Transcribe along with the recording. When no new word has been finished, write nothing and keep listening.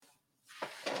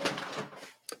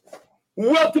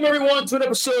Welcome, everyone, to an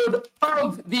episode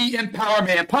of the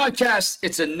EmpowerMAN podcast.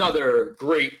 It's another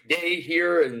great day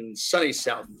here in sunny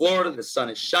South Florida. The sun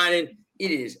is shining.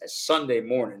 It is a Sunday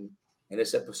morning, and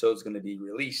this episode is going to be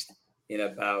released in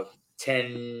about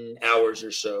 10 hours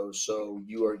or so. So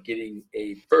you are getting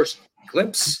a first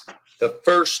glimpse, the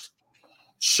first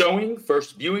showing,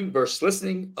 first viewing, first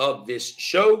listening of this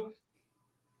show.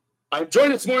 I'm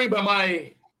joined this morning by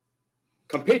my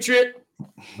compatriot,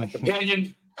 my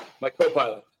companion, my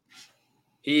co-pilot.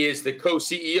 He is the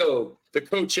co-CEO, the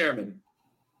co-chairman.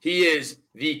 He is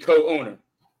the co-owner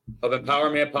of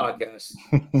EmpowerMAN Podcast.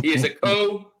 He is a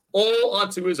all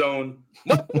onto his own.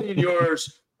 My buddy and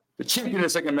yours, the champion of the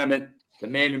Second Amendment, the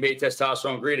man who made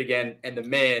testosterone great again, and the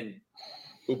man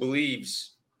who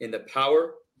believes in the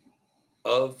power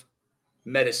of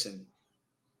medicine.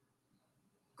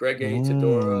 Greg A.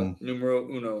 Tedora, numero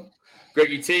uno.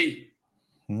 Greggy T,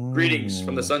 greetings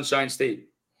from the Sunshine State.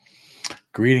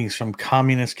 Greetings from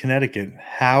communist Connecticut.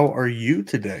 How are you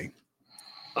today?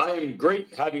 I am great,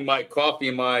 having my coffee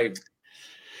in my...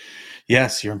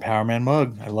 Yes, your EmpowerMAN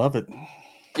mug. I love it.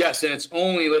 Yes, and it's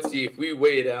only, let's see, if we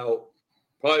weigh it out,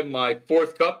 probably my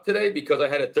fourth cup today because I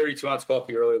had a 32-ounce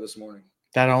coffee earlier this morning.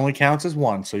 That only counts as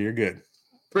one, so you're good.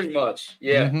 Pretty much,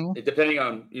 yeah. Depending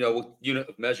on, what unit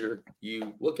of measure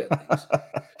you look at things.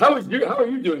 How are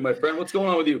you doing, my friend? What's going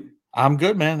on with you? I'm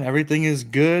good, man. Everything is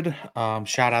good.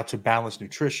 Shout out to Balanced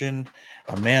Nutrition.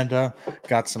 Amanda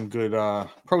got some good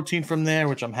protein from there,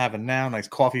 which I'm having now. Nice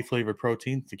coffee flavored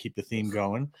protein to keep the theme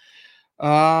going.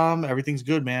 Everything's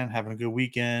good, man. Having a good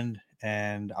weekend,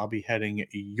 and I'll be heading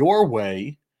your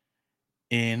way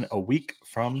in a week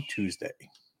from Tuesday.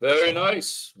 Very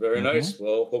nice. Very nice.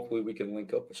 Well, hopefully we can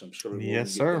link up, which I'm sure we will.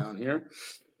 Yes, sir. Down here.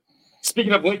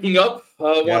 Speaking of linking up,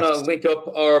 I want to link up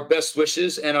our best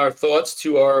wishes and our thoughts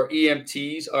to our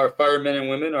EMTs, our firemen and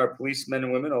women, our policemen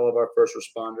and women, all of our first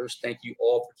responders. Thank you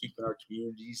all for keeping our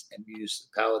communities and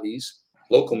municipalities,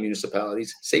 local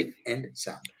municipalities, safe and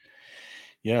sound.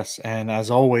 Yes, and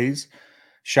as always,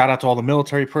 shout out to all the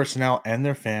military personnel and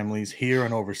their families here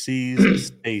and overseas.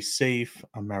 Stay safe,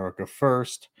 America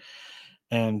first.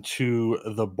 And to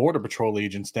the Border Patrol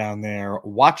agents down there,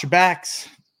 watch your backs,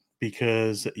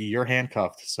 because you're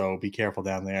handcuffed. So be careful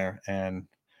down there. And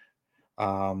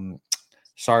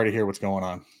sorry to hear what's going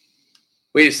on.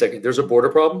 Wait a second. There's a border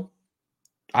problem?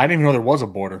 I didn't even know there was a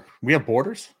border. We have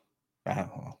borders? I don't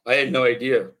know. I had no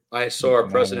idea. I saw our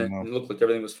president and it looked like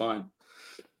everything was fine.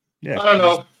 Yeah. I don't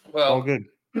know. Well, all good.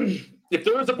 If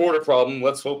there is a border problem,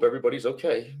 let's hope everybody's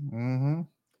okay.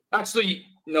 Actually,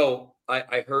 no,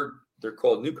 I heard they're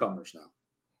called newcomers now.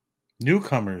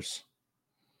 Newcomers.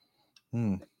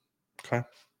 Okay.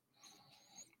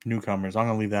 Newcomers. I'm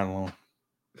going to leave that alone.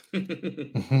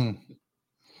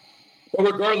 Well,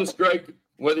 regardless, Greg,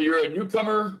 whether you're a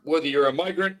newcomer, whether you're a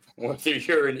migrant, whether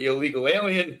you're an illegal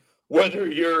alien, whether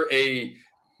you're a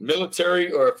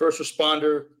military or a first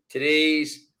responder,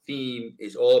 today's theme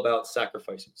is all about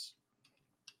sacrifices.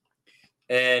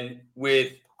 And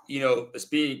with, us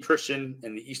being Christian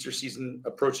and the Easter season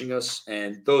approaching us,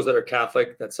 and those that are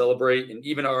Catholic that celebrate, and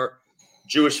even our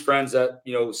Jewish friends that,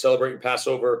 celebrate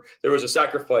Passover, there was a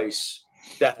sacrifice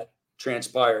that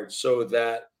transpired so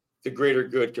that the greater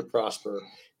good could prosper.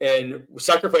 And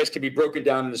sacrifice can be broken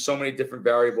down into so many different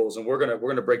variables, and we're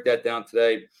gonna break that down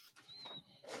today.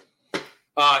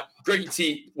 Greg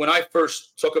T, when I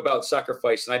first talk about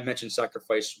sacrifice and I mentioned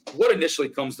sacrifice, what initially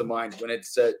comes to mind when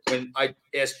I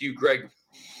ask you, Greg,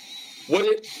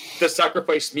 what does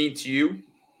sacrifice mean to you?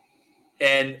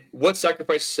 And what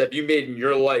sacrifices have you made in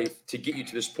your life to get you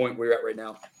to this point where you're at right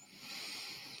now?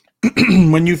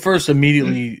 When you first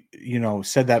immediately,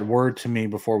 said that word to me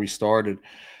before we started,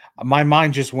 my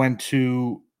mind just went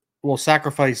to,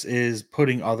 sacrifice is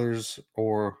putting others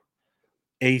or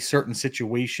a certain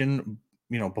situation,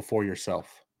 before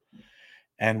yourself.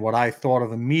 And what I thought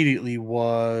of immediately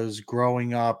was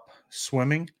growing up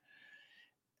swimming,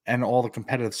 and all the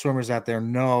competitive swimmers out there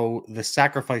know the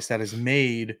sacrifice that is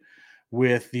made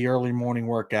with the early morning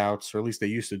workouts, or at least they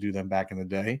used to do them back in the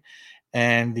day,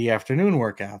 and the afternoon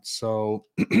workouts. So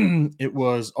it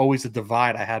was always a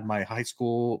divide. I had my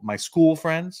school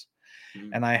friends,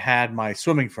 and I had my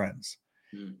swimming friends.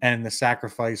 And the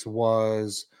sacrifice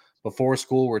was before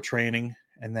school, we're training,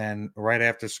 and then right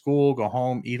after school, go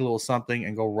home, eat a little something,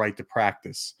 and go right to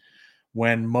practice.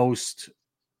 When most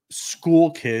school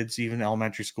kids, even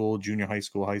elementary school, junior high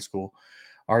school,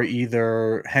 are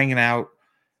either hanging out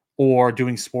or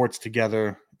doing sports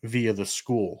together via the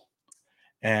school.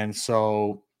 And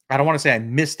so I don't want to say I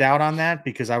missed out on that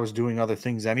because I was doing other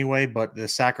things anyway, but the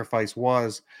sacrifice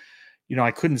was, I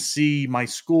couldn't see my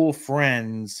school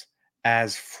friends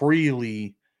as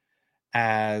freely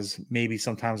as maybe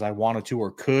sometimes I wanted to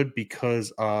or could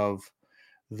because of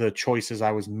the choices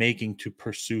I was making to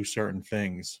pursue certain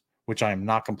things, which I am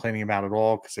not complaining about at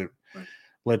all because it Right.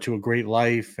 led to a great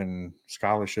life and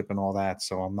scholarship and all that.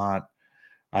 So I'm not.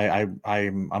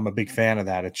 I'm a big fan of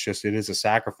that. It's just it is a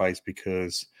sacrifice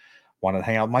because I want to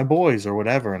hang out with my boys or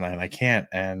whatever, and I can't.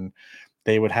 And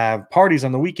they would have parties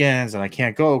on the weekends, and I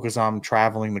can't go because I'm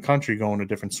traveling the country going to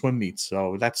different swim meets.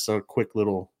 So that's a quick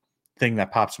little thing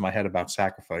that pops in my head about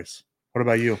sacrifice. What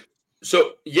about you?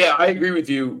 So yeah, I agree with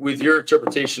you with your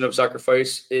interpretation of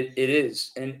sacrifice. It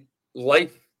is, and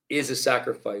life is a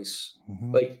sacrifice.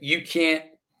 Mm-hmm. Like you can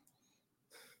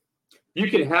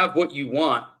have what you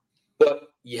want, but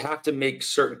you have to make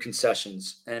certain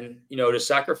concessions. And to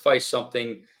sacrifice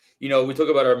something, we talk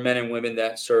about our men and women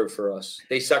that serve for us.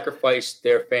 They sacrifice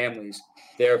their families,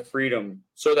 their freedom,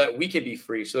 so that we can be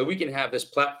free, so that we can have this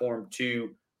platform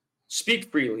to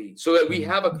speak freely, so that we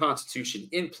have a constitution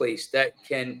in place that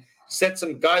can set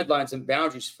some guidelines and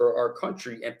boundaries for our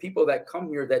country, and people that come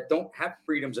here that don't have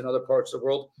freedoms in other parts of the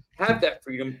world have that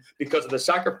freedom because of the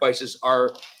sacrifices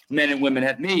our men and women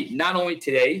have made, not only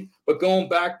today but going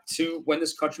back to when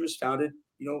this country was founded,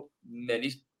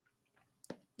 many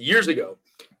years ago.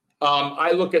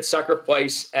 I look at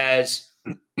sacrifice as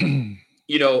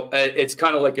it's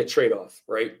kind of like a trade-off,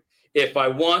 right? If I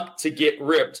want to get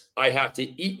ripped, I have to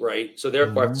eat right. So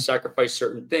therefore I have to sacrifice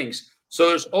certain things. So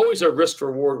there's always a risk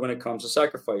reward when it comes to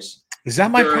sacrifice. Is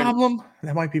that my During problem?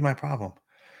 That might be my problem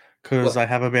because I what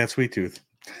have a bad sweet tooth.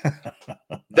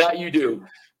 that you do,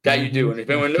 Mhm. and if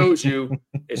anyone knows you,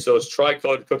 it's those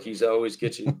tri-colored cookies that always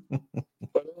get you.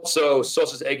 But also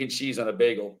sausage, egg, and cheese on a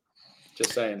bagel.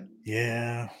 Just saying.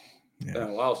 Yeah. Been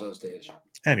a while since those days.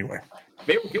 Anyway,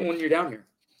 Maybe we'll get one when you're down here.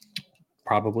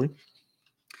 probably.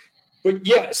 But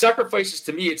yeah, sacrifices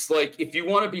to me, it's like if you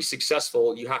want to be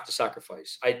successful, you have to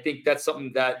sacrifice. I think that's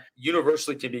something that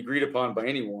universally can be agreed upon by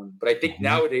anyone. But I think Mhm.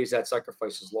 nowadays that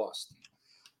sacrifice is lost.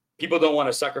 People don't want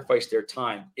to sacrifice their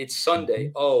time. It's Sunday.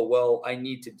 Mhm. Oh, well, I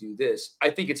need to do this. I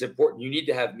think it's important. You need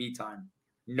to have me time,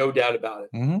 no doubt about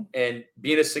it. Mhm. And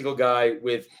being a single guy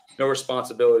with no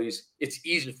responsibilities, it's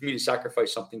easier for me to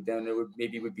sacrifice something than it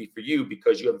would be for you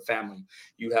because you have a family,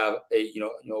 you have a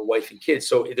wife and kids.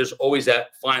 So there's always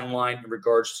that fine line in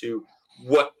regards to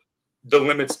what the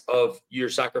limits of your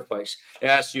sacrifice. I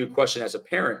asked you a question as a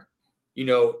parent.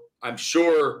 I'm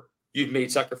sure you've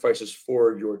made sacrifices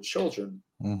for your children.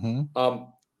 Mhm.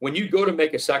 When you go to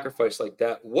make a sacrifice like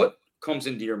that, what comes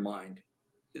into your mind?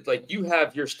 It's like you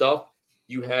have your stuff,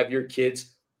 you have your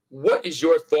kids. What is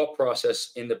your thought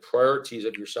process in the priorities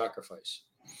of your sacrifice?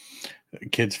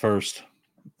 Kids first.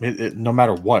 No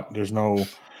matter what, there's no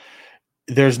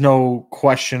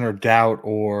question or doubt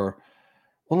or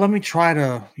well, let me try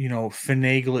to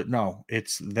finagle it. No,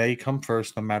 it's they come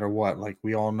first no matter what. Like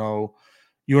we all know,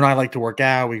 you and I like to work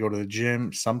out. We go to the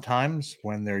gym. Sometimes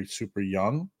when they're super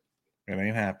young, it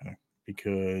ain't happening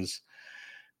because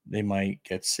they might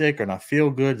get sick or not feel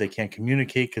good. They can't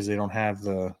communicate because they don't have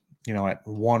at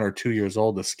 1 or 2 years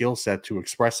old, the skill set to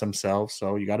express themselves.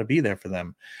 So you got to be there for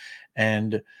them.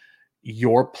 And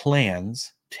your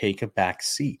plans take a back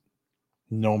seat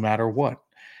no matter what.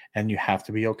 And you have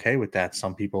to be okay with that.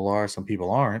 Some people are, some people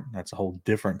aren't. That's a whole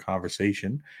different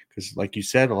conversation. Because, like you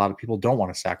said, a lot of people don't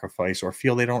want to sacrifice or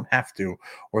feel they don't have to,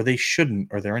 or they shouldn't,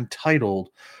 or they're entitled,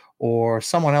 or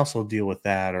someone else will deal with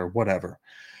that, or whatever.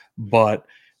 But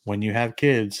when you have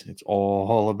kids, it's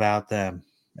all about them.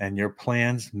 And your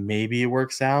plans, maybe it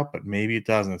works out, but maybe it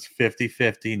doesn't. It's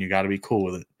 50-50, and you got to be cool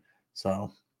with it.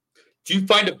 So, Do you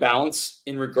find a balance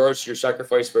in regards to your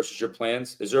sacrifice versus your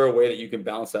plans? Is there a way that you can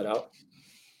balance that out?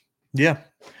 yeah.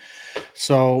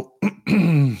 So,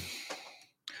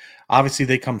 obviously,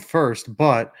 they come first,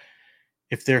 but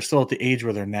if they're still at the age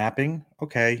where they're napping,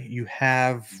 okay, you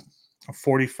have a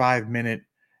 45-minute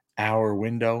hour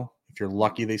window. If you're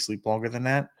lucky, they sleep longer than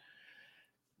that.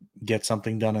 Get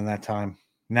something done in that time.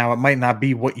 Now, it might not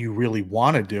be what you really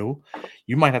want to do.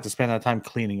 You might have to spend that time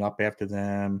cleaning up after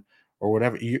them or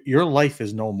whatever. Your life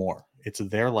is no more. It's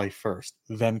their life first,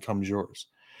 then comes yours.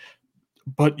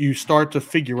 But you start to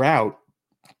figure out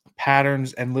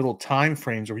patterns and little time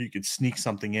frames where you could sneak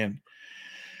something in.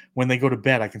 When they go to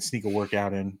bed, I can sneak a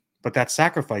workout in. But that's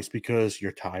sacrifice because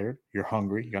you're tired, you're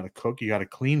hungry, you got to cook, you got to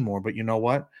clean more. But you know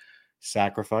what?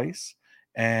 Sacrifice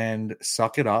and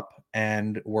suck it up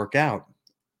and work out.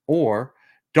 Or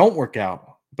don't work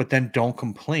out, but then don't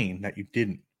complain that you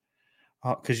didn't.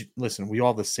 Because listen, we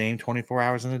all have the same 24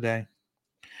 hours in a day.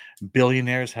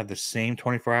 Billionaires have the same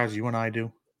 24 hours you and I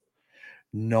do.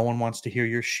 No one wants to hear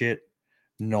your shit.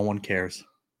 No one cares.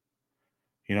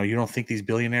 You don't think these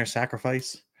billionaires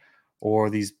sacrifice, or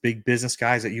these big business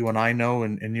guys that you and I know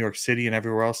in New York City and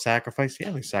everywhere else sacrifice?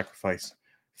 Yeah, they sacrifice.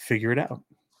 Figure it out.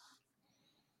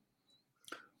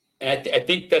 And I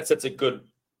think that's a good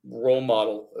role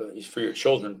model for your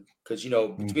children, because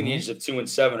between the Mm-hmm. ages of 2 and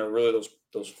 7 are really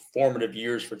those formative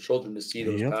years for children to see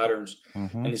those Yep. patterns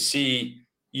Mm-hmm. and to see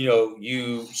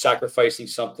you sacrificing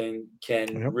something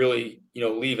can Yep. really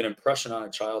leave an impression on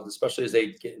a child, especially as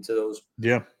they get into those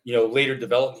Yeah. later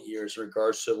development years in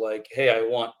regards to like, hey, I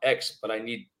want X, but I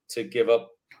need to give up.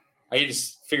 I need to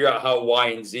figure out how Y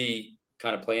and Z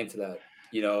kind of play into that,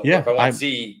 or if Yeah. I want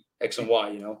Z, X and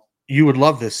Y, You would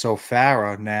love this. So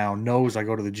Farah now knows I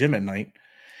go to the gym at night,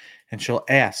 and she'll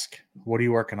ask, "What are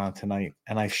you working on tonight?"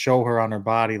 And I show her on her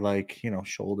body, like,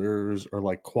 shoulders or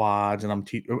like quads, and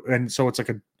and so it's like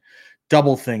a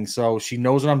double thing. So she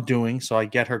knows what I'm doing, so I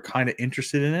get her kind of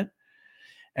interested in it.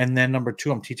 And then number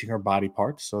two, I'm teaching her body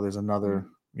parts. So there's another,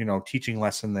 teaching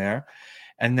lesson there.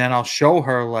 And then I'll show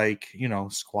her, like,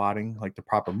 squatting, like the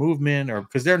proper movement, or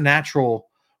because their natural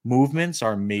movements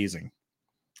are amazing.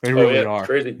 They Oh really yeah, it's are.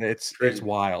 crazy. It's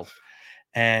wild.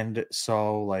 And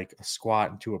so, like, a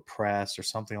squat into a press or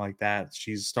something like that,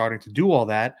 she's starting to do all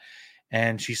that,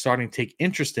 and she's starting to take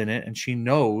interest in it. And she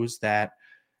knows that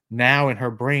now in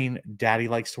her brain, daddy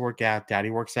likes to work out. Daddy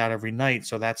works out every night.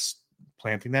 So that's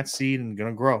planting that seed and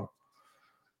going to grow.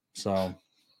 So,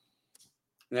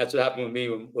 And that's what happened with me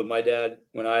with my dad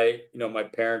when my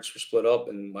parents were split up,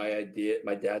 and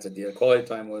my dad's idea of quality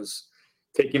time was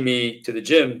taking me to the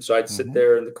gym. So I'd sit mhm.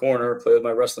 there in the corner, play with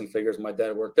my wrestling figures. My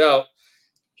dad worked out.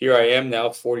 Here I am now,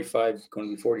 45, going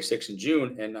to be 46 in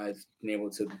June, and I've been able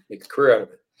to make a career out of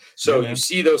it. Yeah, So you man.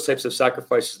 see those types of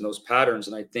sacrifices and those patterns,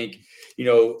 and I think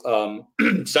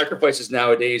sacrifices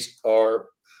nowadays are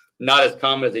not as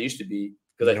common as they used to be,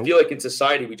 because I Nope. feel like in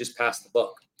society we just pass the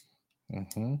buck.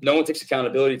 Mhm. No one takes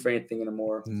accountability for anything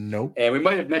anymore. Nope. And we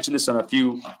might have mentioned this on a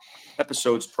few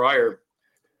episodes prior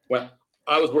when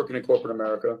I was working in corporate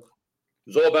America.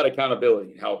 It was all about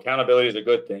accountability and how accountability is a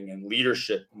good thing, and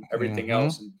leadership and everything Mhm.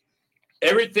 else. And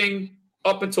everything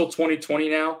up until 2020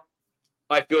 now,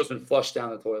 I feel has been flushed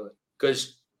down the toilet,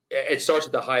 because it starts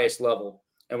at the highest level.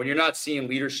 And when you're not seeing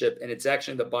leadership, and it's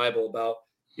actually in the Bible about,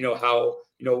 how,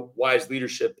 wise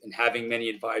leadership and having many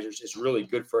advisors is really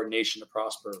good for a nation to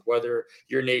prosper, whether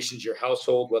your nation's your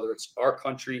household, whether it's our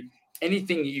country,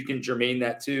 anything you can germane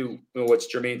that to, what's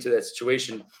germane to that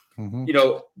situation,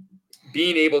 Mhm.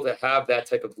 being able to have that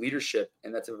type of leadership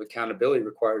and that type of accountability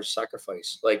requires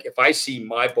sacrifice. Like if I see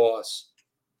my boss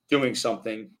doing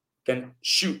something, then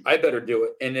shoot, I better do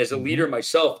it. And as a Mhm. leader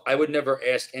myself, I would never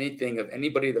ask anything of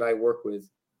anybody that I work with,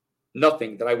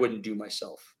 nothing that I wouldn't do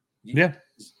myself. Yeah.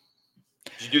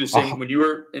 Did you do the Uh, same when you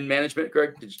were in management,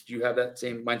 Greg? Did you have that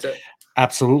same mindset?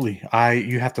 Absolutely.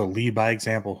 You have to lead by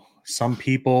example. Some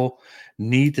people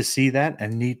need to see that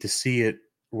and need to see it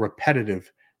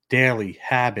repetitive, daily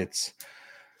habits.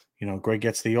 Greg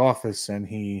gets to the office and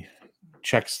he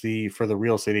checks for the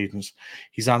real estate agents.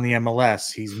 He's on the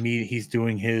MLS. He's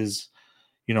doing his,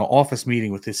 office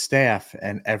meeting with his staff,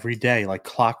 and every day, like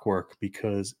clockwork,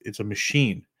 because it's a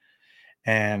machine.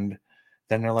 And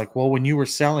then they're like, well, when you were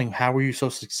selling, how were you so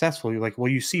successful? You're like, well,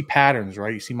 you see patterns,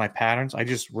 right? You see my patterns. I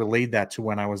just relayed that to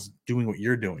when I was doing what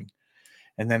you're doing.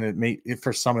 And then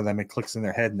for some of them, it clicks in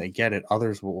their head and they get it.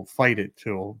 Others will fight it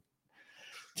till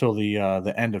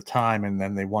the end of time, and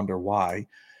then they wonder why.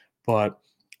 But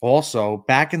also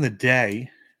back in the day,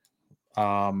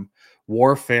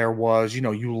 warfare was,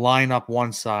 you line up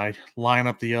one side, line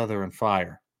up the other, and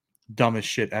fire. Dumbest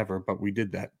shit ever, but we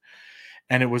did that.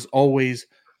 And it was always,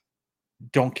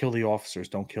 don't kill the officers,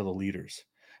 don't kill the leaders.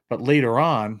 But later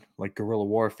on, like guerrilla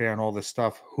warfare and all this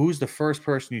stuff, who's the first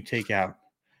person you take out?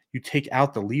 You take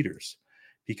out the leaders,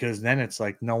 because then it's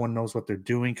like no one knows what they're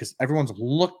doing, because everyone's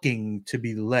looking to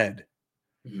be led.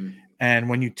 Mhm. And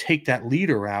when you take that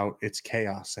leader out, it's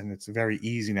chaos, and it's very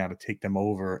easy now to take them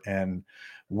over and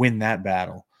win that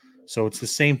battle. So it's the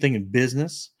same thing in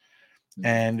business.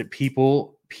 And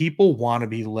people want to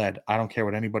be led. I don't care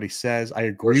what anybody says. I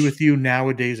Of agree course. with you.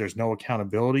 Nowadays there's no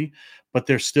accountability, but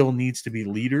there still needs to be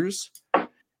leaders.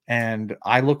 And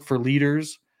I look for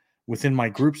leaders within my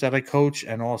groups that I coach,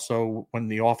 and also when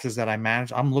the offices that I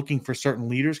manage, I'm looking for certain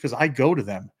leaders, because I go to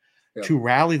them Yeah. to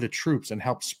rally the troops and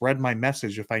help spread my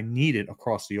message if I need it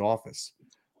across the office.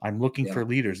 I'm looking Yeah. for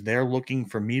leaders. They're looking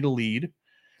for me to lead,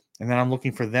 and then I'm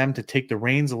looking for them to take the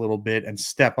reins a little bit and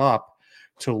step up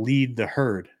to lead the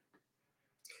herd.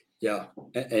 Yeah.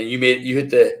 And you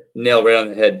hit the nail right on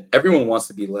the head. Everyone wants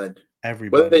to be led, whether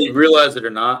Everybody. they realize it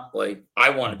or not. Like I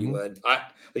want to be Mhm. led. Like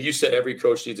you said, every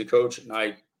coach needs a coach, and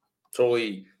I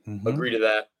totally Mhm. agree to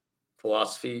that.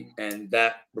 philosophy, and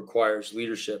that requires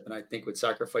leadership. And I think with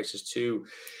sacrifices too,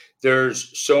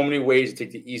 there's so many ways to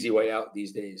take the easy way out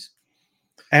these days.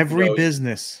 Every You know,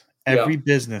 business, yeah, every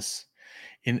business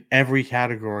in every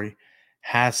category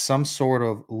has some sort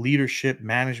of leadership,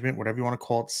 management, whatever you want to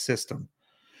call it, system.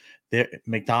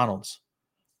 McDonald's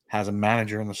has a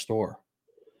manager in the store.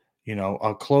 You know,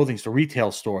 a clothing store,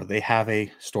 retail store, they have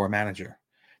a store manager.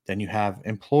 Then you have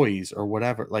employees or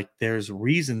whatever. Like there's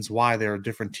reasons why there are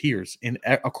different tiers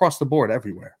across the board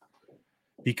everywhere,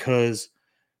 because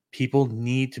people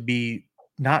need to be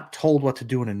not told what to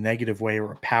do in a negative way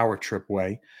or a power trip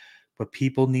way, but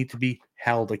people need to be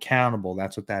held accountable.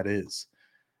 That's what that is.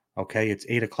 Okay, it's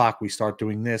 8 o'clock. We start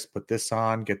doing this, put this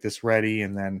on, get this ready,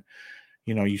 and then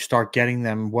you start getting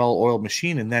them well-oiled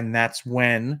machine, and then that's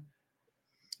when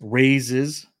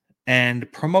raises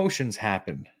and promotions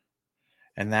happen,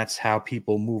 and that's how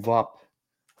people move up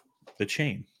the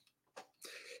chain.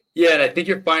 yeah, and I think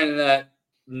you're finding that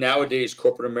nowadays,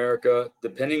 corporate America,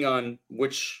 depending on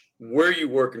where you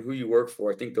work and who you work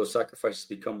for, I think those sacrifices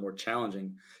become more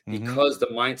challenging Mm-hmm. because the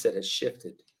mindset has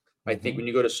shifted. I think Mm-hmm. when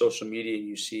you go to social media,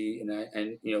 you see,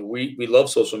 and we love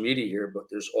social media here, but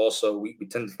there's also we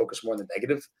tend to focus more on the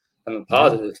negative than the Yeah.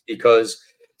 positive, because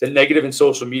the negative in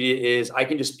social media is I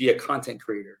can just be a content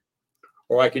creator,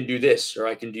 or I can do this, or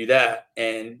I can do that,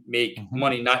 and make Mm-hmm.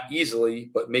 money, not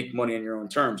easily, but make money on your own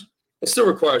terms. It still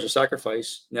requires a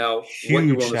sacrifice. Now, what you're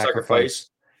Huge willing to sacrifice. sacrifice,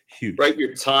 right? Huge.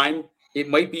 Your time. It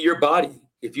might be your body.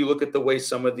 If you look at the way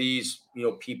some of these,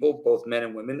 people, both men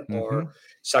and women, Mm-hmm. are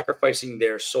sacrificing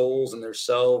their souls and their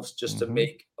selves just to Mm-hmm.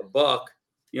 make a buck,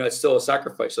 it's still a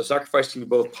sacrifice. So sacrifice can be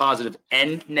both positive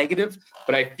and negative.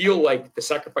 But I feel like the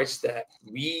sacrifices that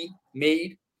we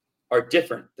made are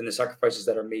different than the sacrifices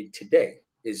that are made today.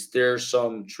 Is there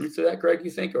some truth to that, Greg,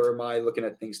 you think, or am I looking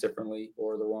at things differently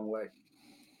or the wrong way?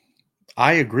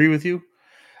 I agree with you.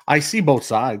 I see both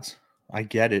sides. I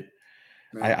get it.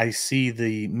 Right. I see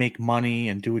the make money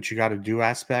and do what you got to do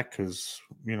aspect because,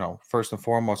 first and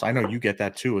foremost, I know you get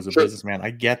that too as a Sure. businessman.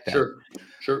 I get that. Sure.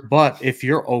 Sure. But if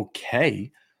you're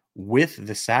okay with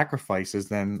the sacrifices,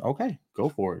 then okay, go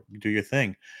for it. Do your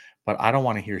thing. But I don't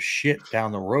want to hear shit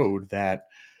down the road that,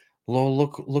 well,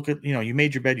 look at, you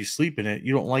made your bed, you sleep in it.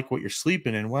 You don't like what you're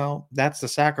sleeping in. Well, that's the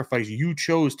sacrifice you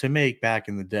chose to make back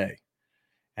in the day.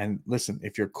 And listen,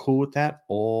 if you're cool with that,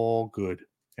 all good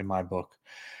in my book.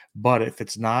 But if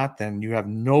it's not, then you have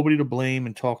nobody to blame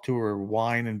and talk to or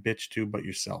whine and bitch to but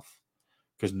yourself,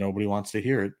 because nobody wants to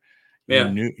hear it.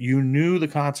 Yeah. You knew the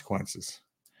consequences.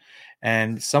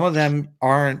 And some of them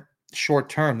aren't short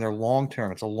term, they're long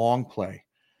term. It's a long play.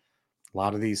 A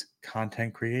lot of these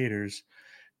content creators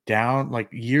down like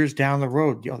years down the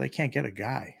road, they can't get a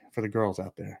guy for the girls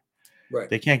out there. Right.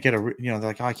 They can't get they're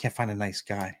like, oh, I can't find a nice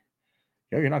guy.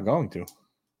 You're not going to.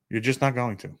 You're just not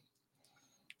going to,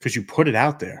 because you put it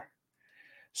out there.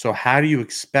 So how do you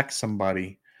expect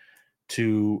somebody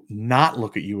to not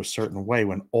look at you a certain way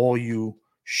when all you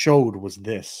showed was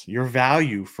this? Your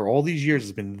value for all these years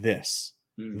has been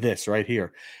Mm. this right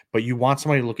here. But you want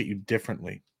somebody to look at you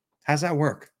differently. How's that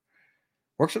work?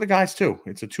 Works for the guys too.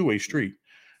 It's a two-way street.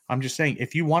 I'm just saying,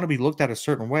 if you want to be looked at a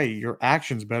certain way, your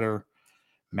actions better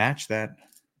match that.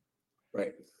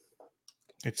 Right.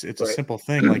 It's a Right. simple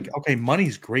thing. Like, okay,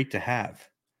 money's great to have,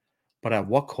 but at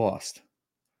what cost?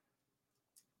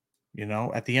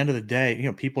 At the end of the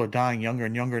day, people are dying younger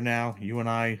and younger now. You and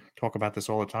I talk about this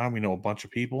all the time. We know a bunch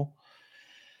of people.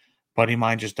 Buddy of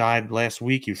mine just died last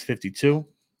week. He was 52.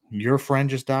 Your friend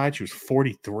just died. She was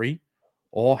 43.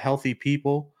 All healthy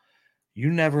people. You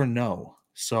never know.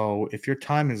 So if your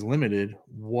time is limited,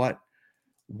 what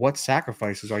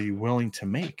sacrifices are you willing to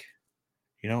make?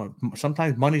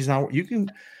 Sometimes money's not. You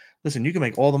can listen. You can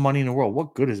make all the money in the world.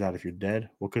 What good is that if you're dead?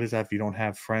 What good is that if you don't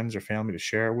have friends or family to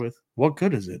share it with? What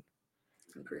good is it?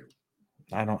 Okay.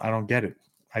 I don't get it.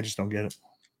 I just don't get it.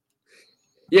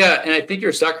 Yeah, and I think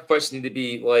your sacrifices need to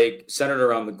be like centered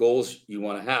around the goals you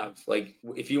want to have. Like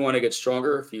if you want to get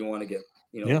stronger, if you want to get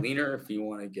Yeah. leaner, if you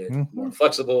want to get Hmm. more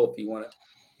flexible, if you want to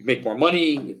make more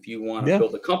money, if you want to Yeah.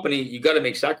 build a company, you got to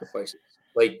make sacrifices.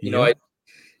 Like Yeah.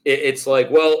 it's like,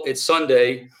 well, it's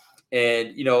Sunday,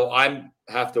 and I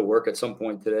have to work at some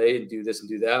point today and do this and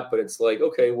do that. But it's like,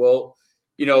 okay, well,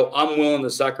 I'm willing to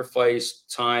sacrifice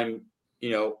time,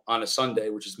 on a Sunday,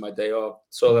 which is my day off,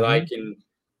 so that I Hmm. can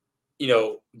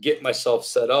get myself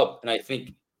set up. And I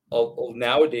think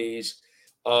nowadays,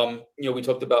 we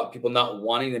talked about people not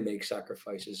wanting to make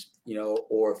sacrifices,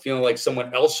 or feeling like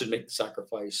someone else should make the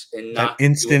sacrifice and That not do it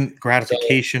instant themselves.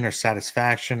 gratification or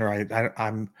satisfaction, or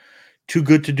I'm too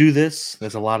good to do this.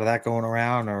 There's a lot of that going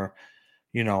around, or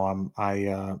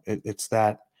it's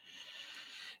that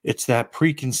It's that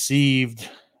preconceived,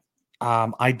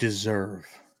 I deserve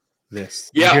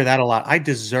this. You hear Yeah. that a lot. I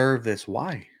deserve this.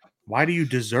 Why? Why do you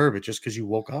deserve it? Just because you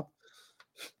woke up?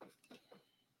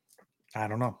 I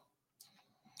don't know.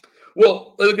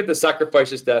 Well, look at the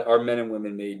sacrifices that our men and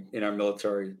women made in our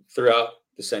military throughout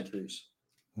the centuries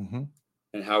Mm-hmm.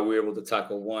 and how we were able to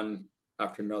tackle one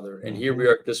after another. And here Mm-hmm. we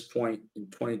are at this point in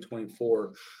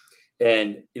 2024.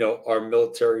 And, our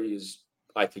military is,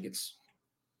 I think it's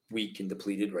weak and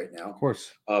depleted right Of now.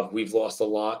 course. We've lost a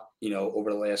lot,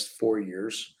 over the last 4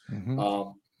 years. Mm-hmm.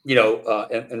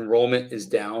 Enrollment is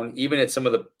down, even at some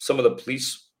of the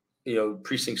police,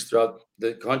 precincts throughout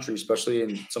the country, especially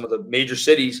in some of the major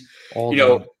cities. All You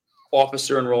know, down.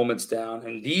 officer enrollment's down,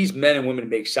 and these men and women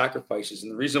make sacrifices.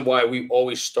 And the reason why we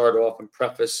always start off and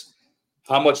preface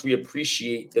how much we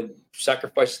appreciate the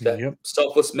sacrifices that Yep.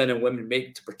 selfless men and women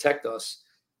make to protect us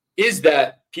is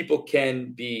that people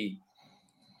can be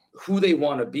who they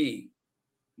want to be,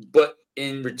 but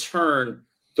in return,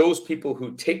 those people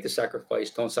who take the sacrifice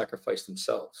don't sacrifice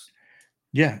themselves.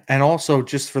 Yeah. And also,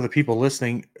 just for the people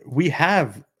listening, we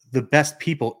have the best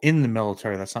people in the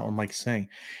military. That's not what Mike's saying.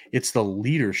 It's the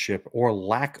leadership or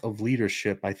lack of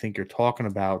leadership, I think you're talking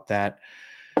about, that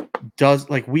does,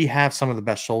 like, we have some of the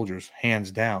best soldiers,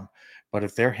 hands down. But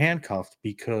if they're handcuffed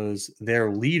because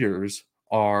their leaders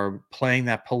are playing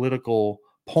that political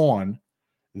pawn,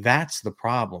 that's the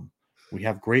problem. We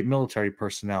have great military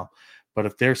personnel, but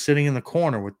if they're sitting in the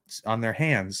corner with on their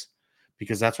hands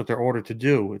because that's what they're ordered to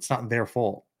do, it's not their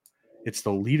fault. It's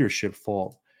the leadership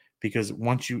fault. Because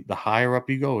the higher up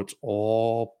you go, it's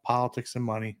all politics and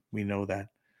money. We know that.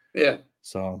 Yeah.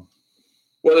 So,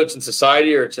 Whether it's in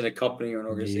society or it's in a company or an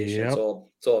organization, it's yep,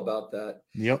 all about that.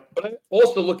 yep, But I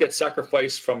also look at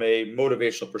sacrifice from a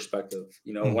motivational perspective.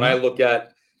 When I hmm, look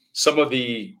at some of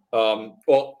the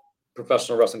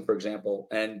professional wrestling, for example,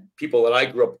 and people that I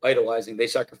grew up idolizing, they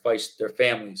sacrificed their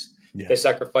families, yeah, they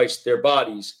sacrificed their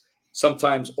bodies.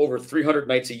 Sometimes over 300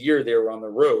 nights a year, they were on the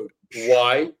road.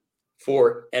 Why?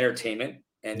 For entertainment,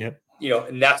 and yep,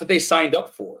 and that's what they signed up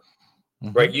for.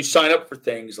 hmm, Right? You sign up for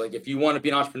things like if you want to be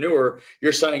an entrepreneur,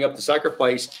 you're signing up to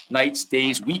sacrifice nights,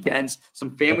 days, weekends, some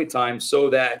yep, family time so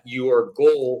that your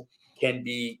goal can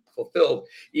be fulfilled.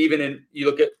 Even in you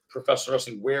look at professional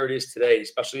wrestling where it is today,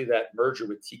 especially that merger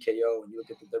with TKO, and you look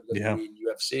at the yeah, WWE and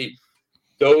UFC,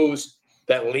 those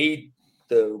that lead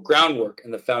the groundwork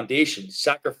and the foundation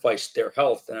sacrificed their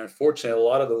health. And unfortunately, a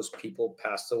lot of those people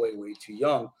passed away way too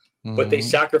young, but hmm, they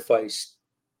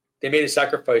made a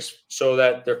sacrifice so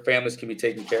that their families can be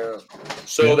taken care of,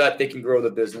 so yep, that they can grow the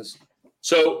business.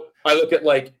 So I look at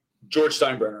like George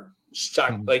Steinbrenner,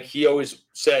 hmm, like he always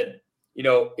said,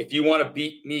 if you want to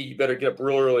beat me, you better get up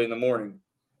real early in the morning.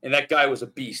 And that guy was a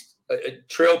beast, a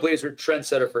trailblazer,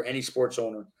 trendsetter for any sports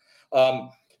owner. Um,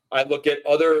 I look at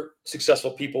other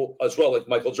successful people as well, like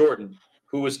Michael Jordan,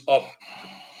 who was up,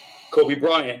 Kobe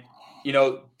Bryant.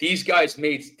 These guys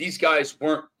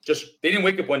weren't they didn't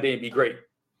wake up one day and be great.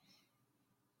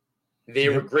 They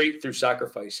were yep. great through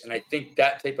sacrifice. And I think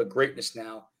that type of greatness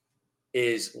now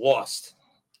is lost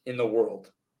in the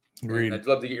world. And Agreed. I'd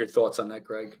love to get your thoughts on that,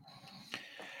 Greg.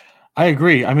 I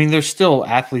agree. I mean, there's still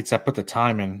athletes that put the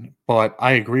time in, but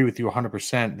I agree with you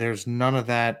 100%. There's none of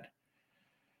that.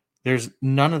 There's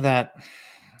none of that.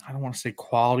 I don't want to say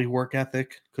quality work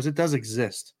ethic because it does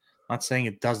exist. I'm not saying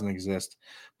it doesn't exist,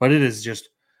 but it is just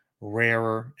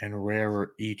rarer and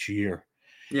rarer each year.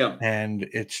 Yeah. And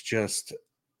it's just,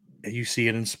 you see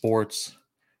it in sports.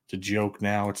 It's a joke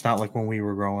now. It's not like when we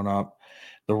were growing up.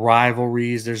 The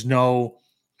rivalries, there's no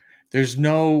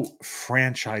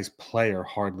franchise player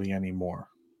hardly anymore.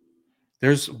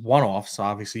 There's one-offs,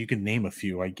 obviously. You can name a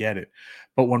few, I get it.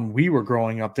 But when we were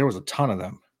growing up, there was a ton of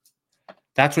them.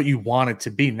 That's what you want it to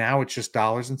be. Now it's just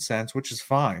dollars and cents, which is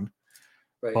fine.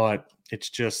 Right. But it's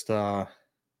just not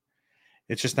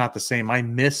the same. I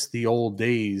miss the old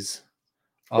days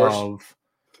Of course. of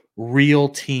real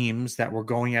teams that were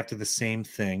going after the same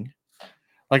thing.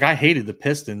 Like, I hated the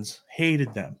Pistons,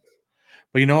 hated them.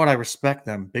 But you know what? I respect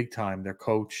them big time. Their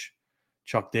coach,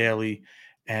 Chuck Daly,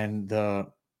 and the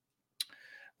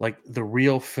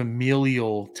real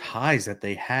familial ties that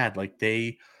they had. Like,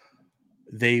 they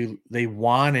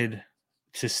wanted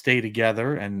to stay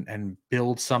together and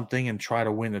build something and try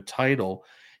to win a title.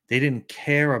 They didn't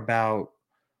care about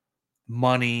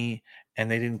money and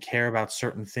they didn't care about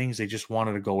certain things. They just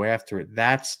wanted to go after it.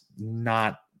 That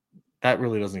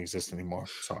really doesn't exist anymore.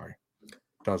 Sorry.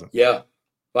 Doesn't. Yeah.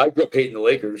 I grew up hating the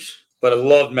Lakers, but I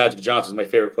loved Magic Johnson, my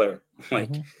favorite player. like,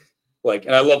 Hmm.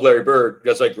 and I love Larry Bird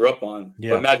because I grew up on, but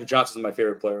Yeah. Magic Johnson is my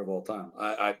favorite player of all time.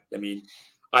 I mean,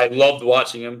 I loved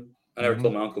watching him. I never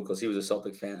told my uncle because he was a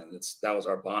Celtic fan, and that was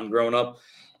our bond growing up.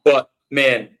 But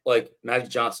man, like Magic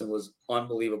Johnson was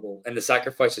unbelievable, and the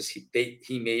sacrifices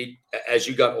he made. As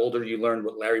you got older, you learned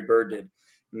what Larry Bird did,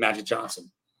 Magic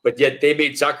Johnson. But yet they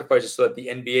made sacrifices so that the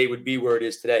NBA would be where it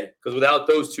is today. Because without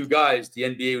those two guys, the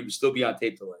NBA would still be on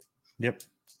tape delay. Yep.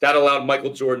 That allowed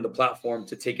Michael Jordan the platform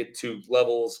to take it to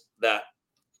levels that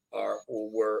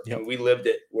were Yep. we lived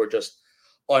it were just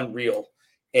unreal.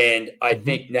 And I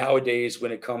think nowadays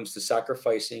when it comes to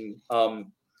sacrificing,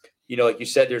 like you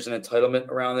said, there's an entitlement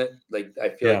around it. Like I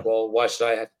feel like, well, why should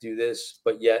I have to do this?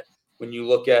 But yet when you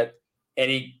look at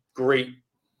any great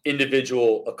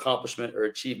individual accomplishment or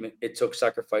achievement, it took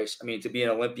sacrifice. I mean, to be an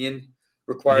Olympian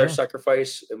requires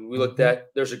sacrifice. And we looked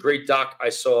at, there's a great doc I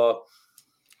saw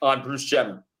on Bruce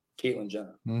Jenner, Caitlyn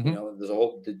Jenner. There's a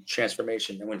whole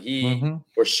transformation. And when he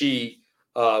or she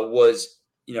was,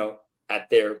 at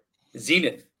their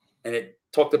zenith, and it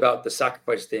talked about the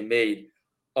sacrifice they made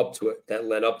up to it, that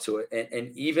led up to it.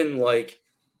 And even like,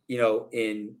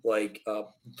 in like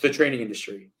the training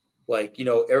industry, like,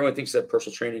 everyone thinks that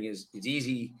personal training is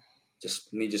easy.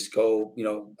 Let me just go,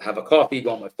 have a coffee,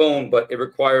 go on my phone, but it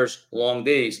requires long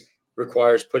days,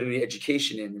 requires putting the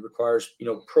education in, it requires,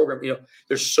 program,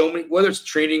 there's so many, whether it's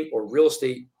training or real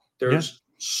estate, there's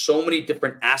so many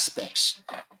different aspects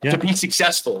to be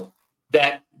successful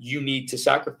that you need to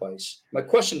sacrifice. My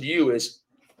question to you is,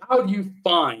 how do you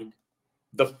find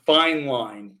the fine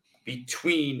line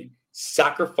between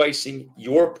sacrificing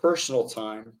your personal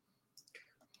time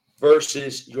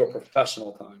versus your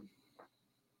professional time?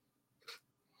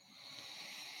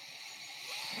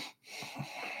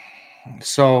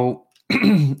 So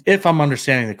if I'm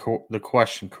understanding the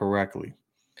question correctly,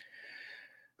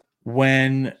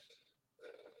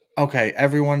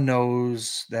 everyone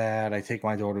knows that I take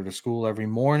my daughter to school every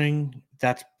morning.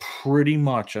 That's pretty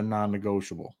much a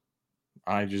non-negotiable.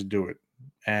 I just do it.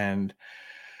 And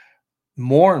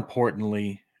more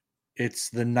importantly, it's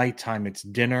the nighttime. It's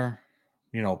dinner,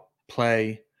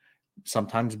 play,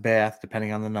 sometimes bath,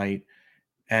 depending on the night,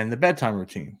 and the bedtime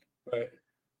routine. Right.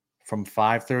 From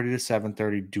 5:30 to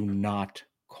 7:30, do not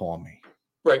call me.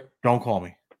 Right. Don't call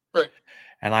me. Right.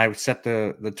 And I set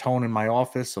the tone in my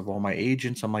office of all my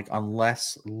agents. I'm like,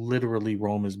 unless literally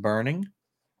Rome is burning,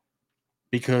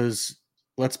 because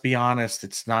let's be honest,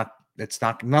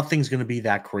 nothing's going to be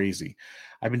that crazy.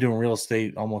 I've been doing real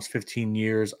estate almost 15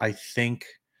 years. I think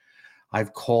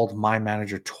I've called my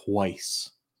manager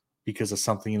twice because of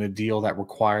something in a deal that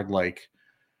required like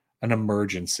an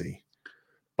emergency,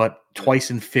 but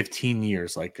twice in 15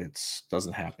 years, like it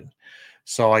doesn't happen.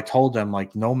 So I told them,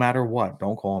 like, no matter what,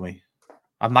 don't call me.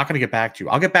 I'm not going to get back to you.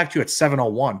 I'll get back to you at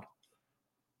 7:01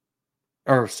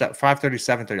 or 5:30,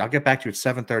 7:30. I'll get back to you at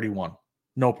 7:31.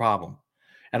 No problem.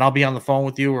 And I'll be on the phone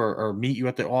with you or meet you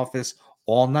at the office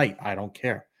all night. I don't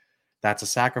care. That's a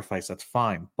sacrifice. That's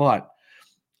fine. But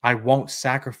I won't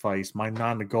sacrifice my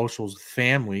non-negotiables with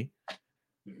family,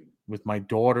 with my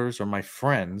daughters or my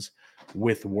friends,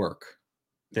 with work.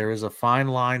 There is a fine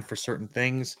line for certain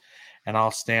things, and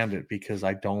I'll stand it because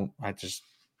I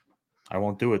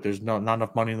won't do it. There's not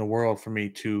enough money in the world for me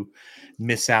to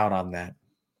miss out on that.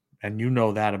 And you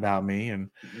know that about me,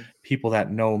 and people that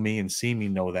know me and see me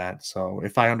know that. So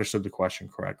if I understood the question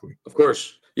correctly. Of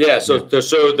course. Yeah. So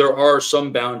there are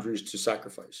some boundaries to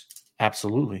sacrifice.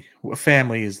 Absolutely.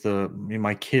 Family is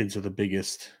my kids are the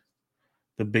biggest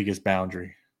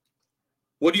boundary.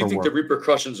 What do you think the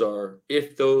repercussions are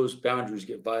if those boundaries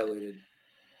get violated?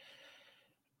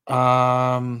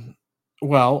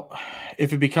 Well,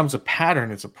 if it becomes a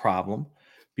pattern, it's a problem,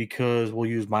 because we'll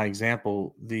use my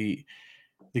example. The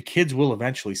kids will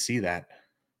eventually see that,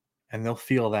 and they'll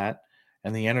feel that,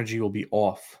 and the energy will be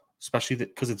off, especially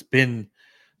because it's been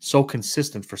so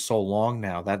consistent for so long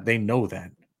now that they know that.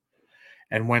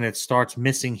 And when it starts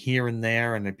missing here and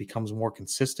there and it becomes more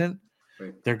consistent,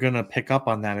 they're going to pick up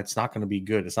on that. It's not going to be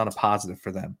good. It's not a positive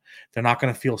for them. They're not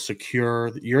going to feel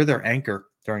secure. You're their anchor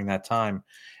during that time,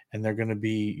 and they're going to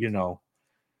be,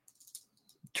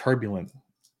 turbulent.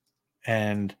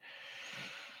 And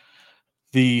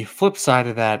the flip side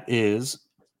of that is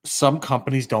some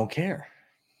companies don't care,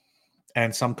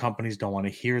 and some companies don't want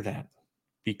to hear that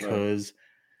because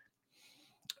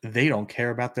they don't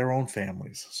care about their own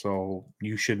families. So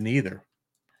you shouldn't either.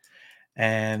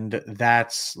 And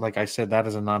that's, like I said, that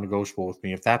is a non-negotiable with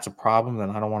me. If that's a problem, then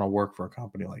I don't want to work for a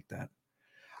company like that.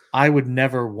 I would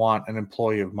never want an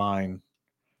employee of mine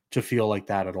to feel like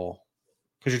that at all,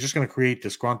 because you're just going to create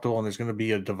disgruntled, and there's going to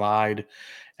be a divide,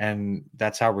 and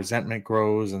that's how resentment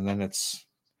grows. And then it's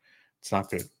not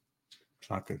good. It's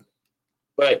not good.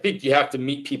 But I think you have to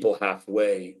meet people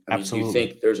halfway. I mean, do you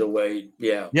think there's a way?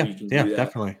 Yeah, you can do that.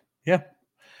 Definitely. Yeah.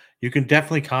 You can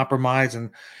definitely compromise,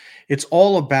 and it's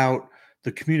all about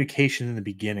the communication in the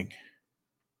beginning.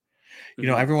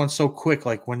 Everyone's so quick,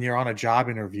 like when you're on a job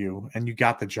interview and you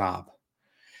got the job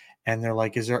and they're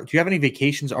like, do you have any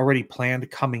vacations already planned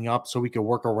coming up so we could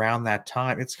work around that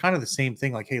time? It's kind of the same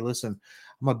thing. Like, hey, listen,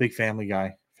 I'm a big family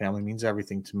guy. Family means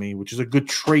everything to me, which is a good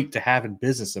trait to have in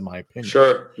business, in my opinion.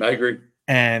 Sure. I agree.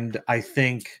 And I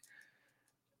think,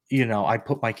 I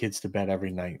put my kids to bed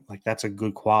every night. Like, that's a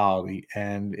good quality.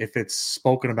 And if it's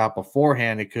spoken about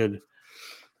beforehand, it could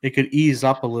ease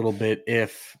up a little bit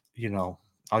if,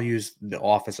 I'll use the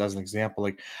office as an example.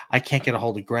 Like, I can't get a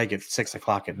hold of Greg at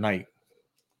 6:00 at night.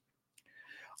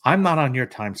 I'm not on your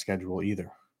time schedule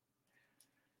either.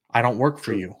 I don't work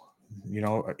for you.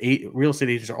 Real estate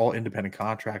agents are all independent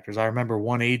contractors. I remember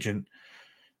one agent,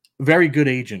 very good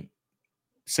agent,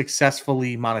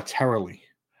 successfully monetarily,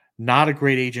 not a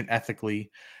great agent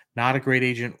ethically, not a great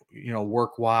agent,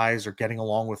 work wise or getting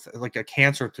along with, like a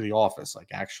cancer to the office, like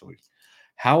actually.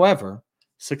 However,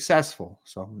 successful.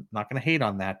 So I'm not going to hate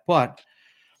on that, but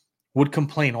would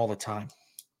complain all the time.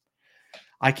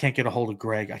 I can't get a hold of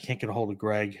Greg. I can't get a hold of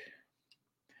Greg.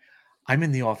 I'm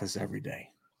in the office every day.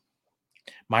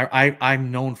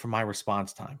 I'm known for my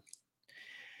response time.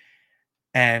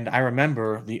 And I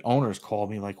remember the owners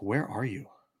called me like, where are you?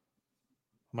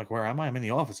 I'm like, where am I? I'm in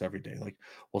the office every day. Like,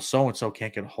 well, so-and-so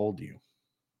can't get a hold of you.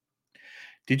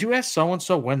 Did you ask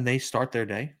so-and-so when they start their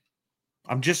day?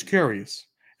 I'm just curious.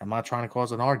 I'm not trying to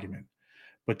cause an argument.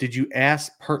 But did you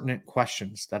ask pertinent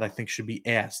questions that I think should be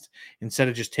asked instead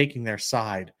of just taking their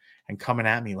side and coming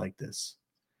at me like this?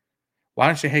 Why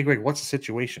don't you, hey, Greg, what's the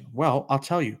situation? Well, I'll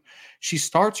tell you. She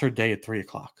starts her day at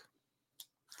 3:00.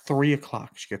 3:00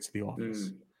 she gets to the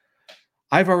office.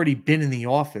 I've already been in the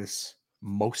office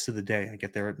most of the day. I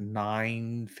get there at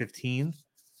 9:15.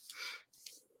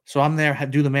 So I'm there,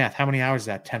 do the math. How many hours is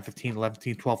that? 10, 15, 11,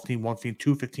 15, 12, 15, 1, 15,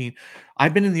 2, 15.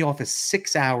 I've been in the office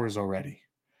 6 hours already.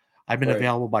 I've been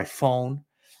available by phone.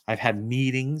 I've had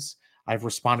meetings. I've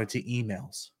responded to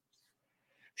emails.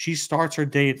 She starts her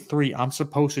day at 3. I'm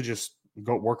supposed to just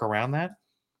go work around that?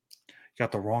 You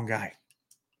got the wrong guy.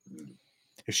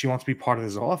 If she wants to be part of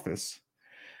this office,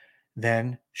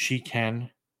 then she can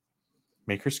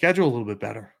make her schedule a little bit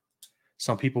better.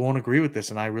 Some people won't agree with this,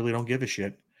 and I really don't give a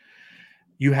shit.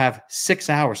 You have 6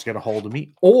 hours to get a hold of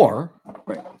me, or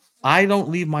I don't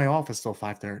leave my office till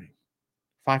 5:30,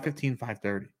 5:15,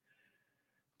 5:30.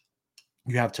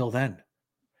 You have till then.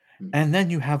 And then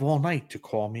you have all night to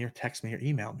call me or text me or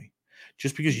email me.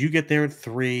 Just because you get there at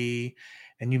 3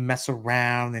 and you mess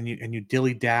around and you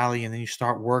dilly-dally and then you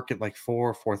start work at like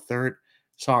 4, 4:30.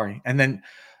 Sorry. And then,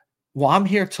 well, I'm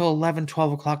here till 11,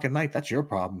 12 o'clock at night. That's your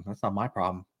problem. That's not my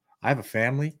problem. I have a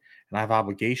family and I have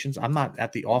obligations. I'm not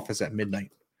at the office at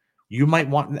midnight. You might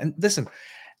want, and listen,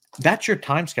 that's your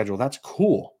time schedule. That's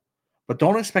cool. But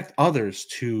don't expect others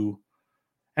to,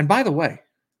 and by the way,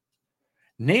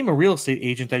 name a real estate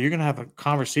agent that you're going to have a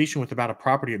conversation with about a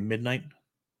property at midnight.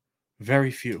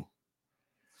 Very few.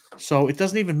 So it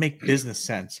doesn't even make business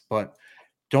sense, but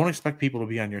don't expect people to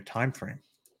be on your time frame.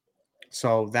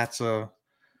 So that's a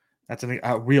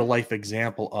real life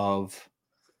example of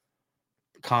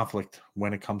conflict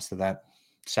when it comes to that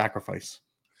sacrifice.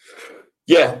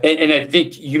 Yeah, and I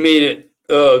think you made it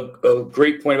a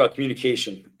great point about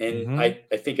communication. And I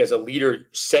think as a leader,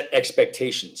 set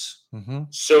expectations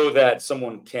so that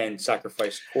someone can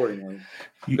sacrifice accordingly.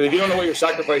 But if you don't know what you're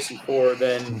sacrificing for,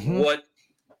 then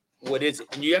what is it?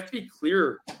 And you have to be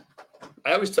clear.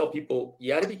 I always tell people,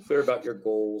 you got to be clear about your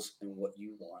goals and what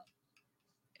you want.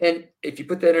 And if you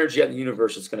put that energy out in the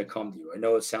universe, it's going to come to you. I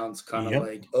know it sounds kind of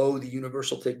like, oh, the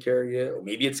universe will take care of you, or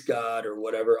maybe it's God or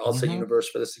whatever. I'll say universe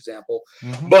for this example.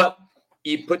 But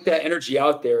you put that energy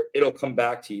out there, it'll come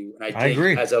back to you. And I think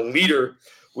agree. As a leader,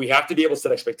 we have to be able to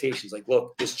set expectations. Like,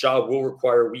 look, this job will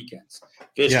require weekends.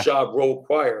 This job will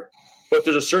require, but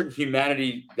there's a certain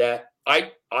humanity that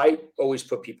I always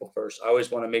put people first. I always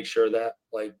want to make sure that,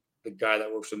 like, the guy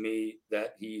that works with me,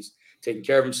 that he's taking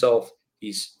care of himself,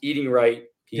 he's eating right,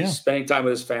 he's spending time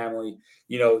with his family,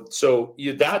 so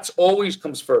that's always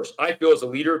comes first. I feel as a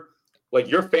leader, like,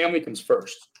 your family comes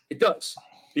first. It does.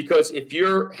 Because if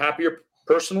you're happier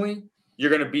personally, you're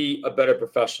going to be a better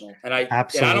professional. And I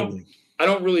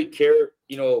don't really care.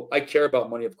 I care about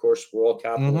money, of course. We're all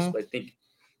capitalists, but I think,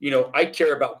 I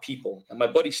care about people. And my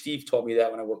buddy Steve told me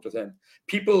that when I worked with him.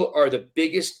 People are the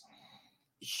biggest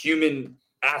human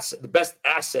asset, the best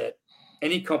asset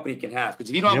any company can have. Because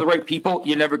if you don't have the right people,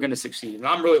 you're never going to succeed. And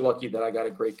I'm really lucky that I got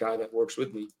a great guy that works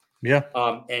with me. Yeah.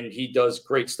 And he does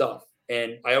great stuff.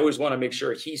 And I always want to make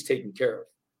sure he's taken care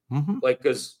of. Like,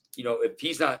 because, if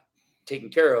he's not taken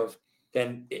care of,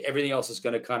 then everything else is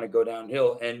going to kind of go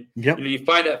downhill. And Yep. you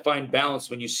find that fine balance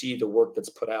when you see the work that's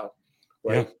put out,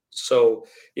 right? Yeah. So,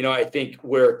 I think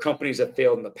where companies have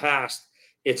failed in the past,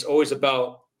 it's always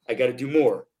about, I got to do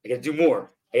more. I got to do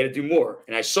more. I got to do more.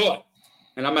 And I saw it.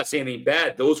 And I'm not saying anything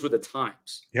bad. Those were the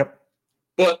times. Yep.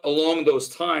 But along those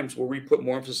times where we put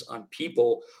more emphasis on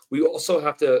people, we also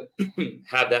have to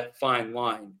have that fine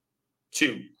line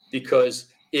too. Because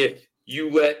if you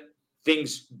let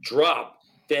things drop,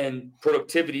 then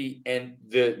productivity and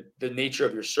the nature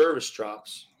of your service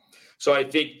drops. So I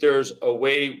think there's a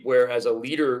way where, as a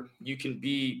leader, you can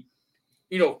be,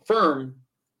 firm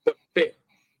but fair.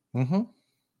 Mm-hmm.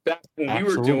 Back when we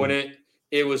were doing Absolutely. it,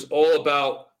 it was all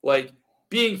about like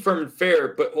being firm and fair,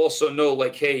 but also know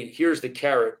like, hey, here's the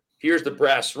carrot, here's the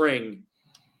brass ring.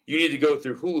 You need to go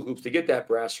through hula hoops to get that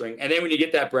brass ring, and then when you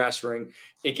get that brass ring,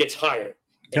 it gets higher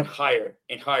and Yep. higher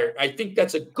and higher. I think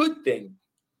that's a good thing,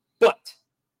 but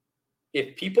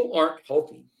if people aren't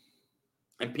healthy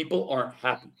and people aren't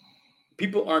happy,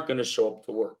 people aren't going to show up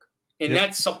to work. And Yep.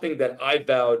 that's something that I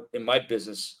vowed in my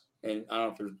business. And I don't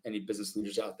know if there's any business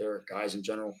leaders out there, guys in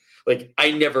general. Like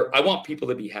I want people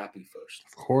to be happy first.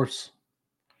 Of course.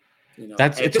 And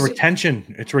It's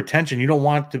retention. It's retention. You don't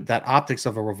want that optics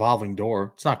of a revolving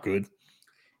door. It's not good.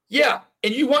 Yeah.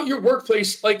 And you want your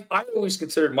workplace, like I always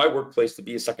considered my workplace to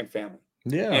be a second family.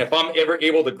 Yeah. And if I'm ever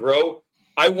able to grow,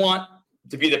 I want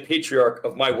to be the patriarch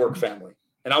of my work family.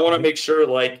 And I want to make sure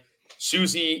like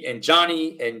Susie and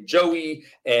Johnny and Joey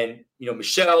and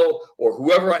Michelle or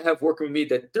whoever I have working with me,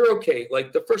 that they're okay.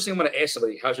 Like the first thing I'm going to ask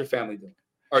somebody, how's your family doing?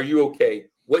 Are you okay?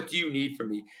 What do you need from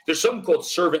me? There's something called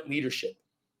servant leadership.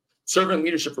 Servant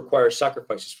leadership requires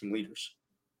sacrifices from leaders,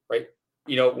 right?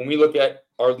 When we look at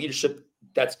our leadership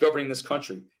that's governing this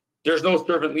country, there's no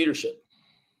servant leadership.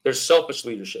 There's selfish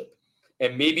leadership.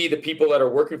 And maybe the people that are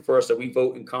working for us that we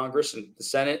vote in Congress and the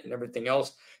Senate and everything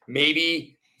else,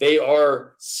 maybe they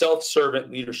are self-servant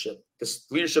leadership.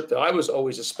 This leadership that I was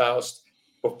always espoused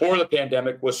before the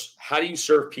pandemic was, how do you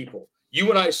serve people? You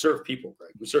and I serve people,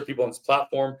 Greg. We serve people on this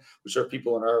platform. We serve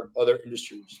people in our other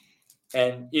industries.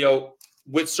 And,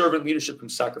 with servant leadership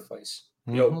comes sacrifice.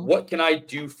 Mm-hmm. What can I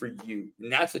do for you?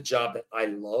 And that's a job that I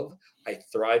love, I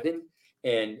thrive in.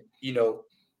 And,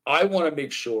 I want to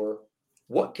make sure,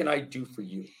 what can I do for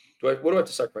you? What do I have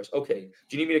to sacrifice? Okay.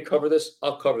 Do you need me to cover this?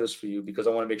 I'll cover this for you because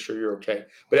I want to make sure you're okay.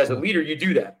 But as a leader, you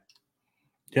do that.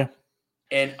 Yeah.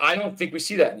 And I don't think we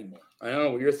see that anymore. I don't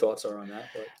know what your thoughts are on that.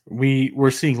 But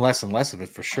We're seeing less and less of it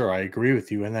for sure. I agree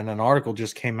with you. And then an article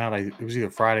just came out. It was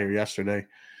either Friday or yesterday.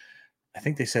 I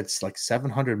think they said it's like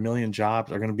 700 million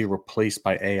jobs are going to be replaced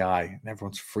by AI. And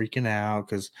everyone's freaking out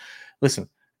because, listen,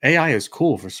 AI is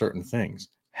cool for certain things.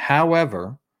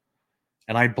 However,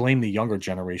 and I blame the younger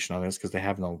generation on this because they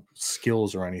have no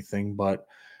skills or anything, but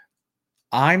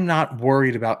I'm not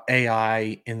worried about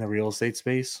AI in the real estate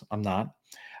space. I'm not.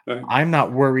 right. I'm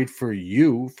not worried for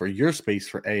you, for your space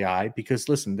for AI, because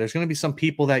listen, there's going to be some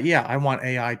people that, yeah, I want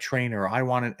AI trainer. I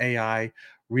want an AI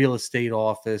real estate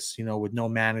office, with no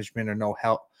management or no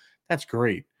help. That's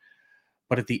great.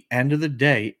 But at the end of the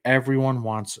day, everyone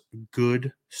wants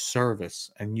good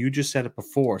service. And you just said it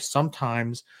before.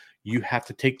 Sometimes you have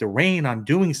to take the reign on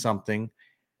doing something.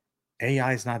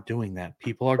 AI is not doing that.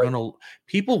 People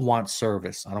want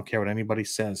service. I don't care what anybody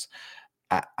says.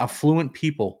 Affluent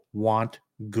people want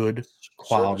good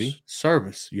quality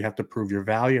service. You have to prove your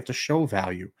value. You have to show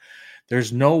value.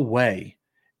 There's no way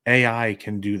AI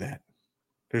can do that.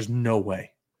 There's no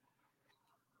way.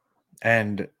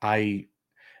 And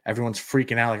everyone's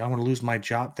freaking out like, I'm going to lose my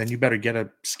job. Then you better get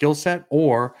a skill set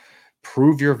or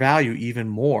prove your value even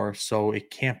more so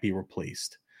it can't be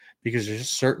replaced. Because there's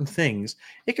just certain things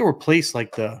it can replace,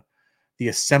 like the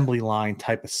assembly line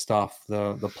type of stuff,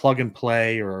 the plug and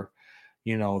play, or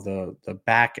the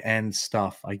back end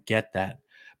stuff. I get that,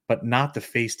 but not the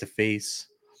face to face,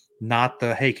 not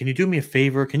the, hey, can you do me a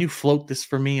favor? Can you float this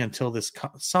for me until this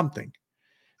something?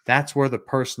 That's where the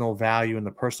personal value and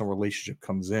the personal relationship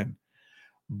comes in.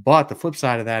 But the flip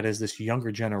side of that is this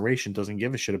younger generation doesn't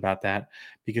give a shit about that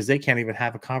because they can't even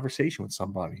have a conversation with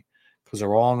somebody because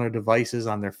they're all on their devices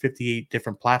on their 58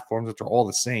 different platforms, which are all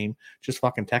the same. Just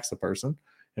fucking text the person,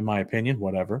 in my opinion,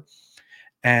 whatever.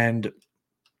 And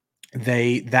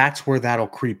that's where that'll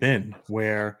creep in,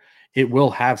 where it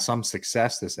will have some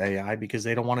success, this AI, because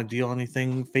they don't want to deal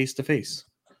anything face to face.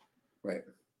 Right.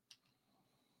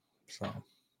 So,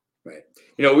 right.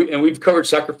 We've covered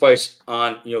sacrifice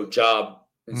on, job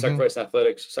and sacrifice in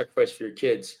athletics, sacrifice for your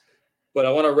kids. But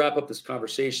I want to wrap up this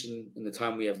conversation in the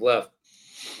time we have left.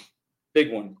 Big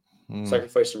one,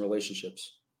 sacrifice in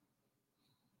relationships.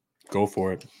 Go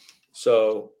for it.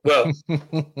 So, well,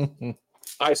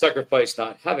 I sacrifice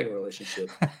not having a relationship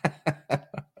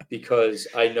because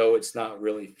I know it's not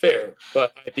really fair.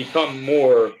 But I become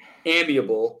more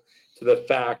amiable to the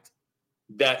fact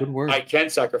Good that word. I can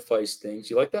sacrifice things.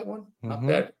 You like that one? Not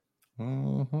bad.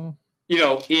 Mm-hmm.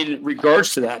 In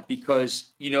regards to that,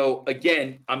 because,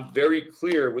 again, I'm very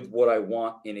clear with what I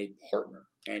want in a partner.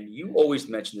 And you always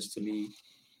mention this to me,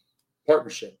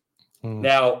 partnership. Mm-hmm.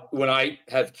 Now, when I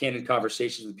have candid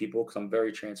conversations with people, because I'm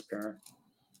very transparent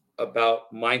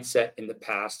about mindset in the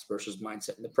past versus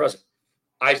mindset in the present,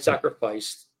 I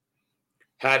sacrificed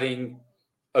having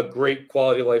a great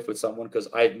quality of life with someone because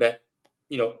I've met,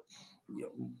 you know,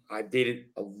 I've dated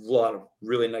a lot of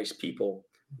really nice people,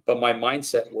 but my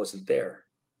mindset wasn't there.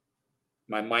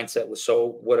 My mindset was,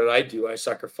 so what did I do? I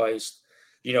sacrificed,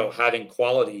 having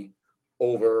quality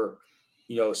over,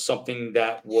 something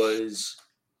that was,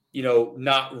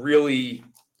 not really,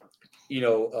 you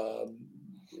know, um,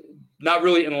 not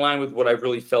really in line with what I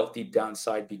really felt deep down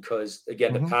inside, because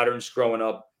again, the Mm-hmm. patterns growing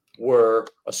up were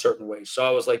a certain way. So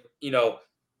I was like,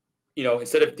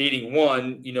 instead of dating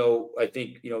one, I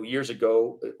think, years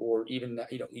ago, or even,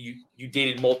 you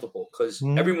dated multiple, because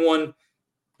Mm-hmm. everyone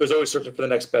was always searching for the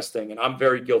next best thing. And I'm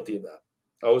very guilty of that.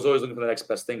 I was always looking for the next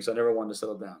best thing. So I never wanted to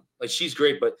settle down. Like, she's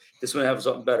great, but this one has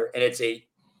something better. And it's a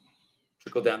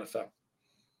trickle down effect.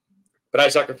 But I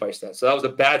sacrificed that. So that was a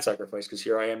bad sacrifice, because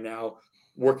here I am now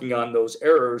working on those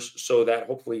errors so that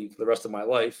hopefully for the rest of my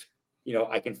life,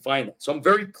 I can find that. So I'm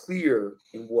very clear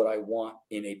in what I want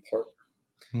in a partner.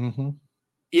 Mm-hmm.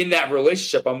 In that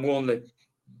relationship, I'm willing to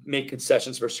make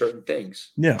concessions for certain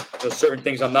things. Yeah. There's certain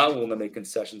things I'm not willing to make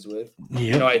concessions with.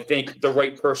 Yep. I think the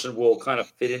right person will kind of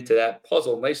fit into that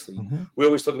puzzle nicely. Mm-hmm. We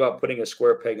always talk about putting a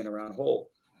square peg in a round hole.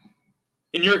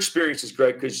 In your experiences,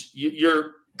 Greg, because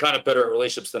you're kind of better at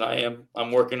relationships than I am.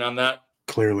 I'm working on that.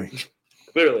 Clearly.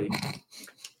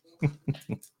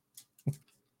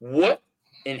 What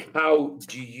and how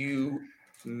do you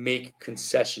make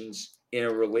concessions in a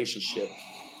relationship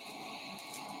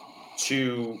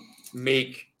to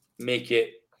make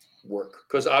it work?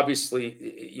 Because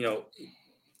obviously,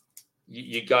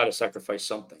 you got to sacrifice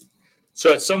something.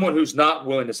 So as someone who's not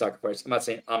willing to sacrifice, I'm not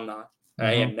saying I'm not. I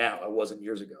Mm-hmm. am now. I wasn't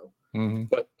years ago. Mm-hmm.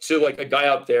 But to like a guy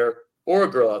out there or a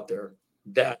girl out there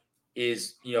that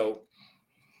is,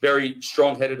 very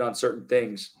strong-headed on certain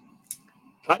things,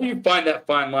 how do you find that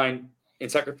fine line in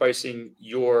sacrificing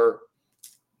your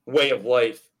way of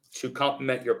life to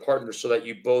complement your partner so that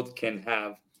you both can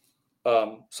have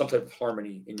some type of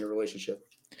harmony in your relationship?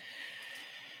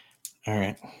 All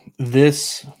right.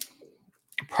 This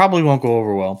probably won't go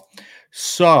over well.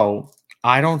 So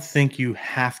I don't think you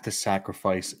have to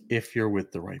sacrifice if you're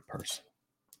with the right person.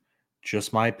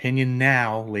 Just my opinion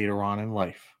now, later on in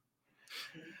life.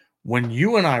 When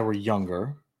you and I were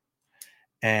younger,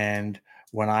 and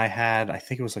when I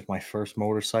think it was like my first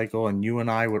motorcycle, and you and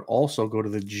I would also go to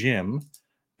the gym,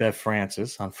 Bev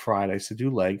Francis, on Fridays to do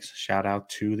legs. Shout out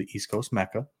to the East Coast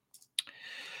Mecca.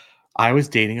 I was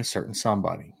dating a certain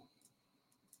somebody.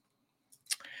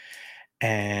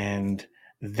 And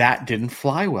that didn't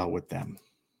fly well with them.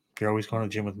 You're always going to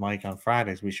the gym with Mike on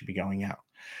Fridays. We should be going out.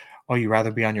 Oh, you'd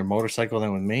rather be on your motorcycle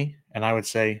than with me? And I would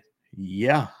say,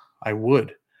 yeah, I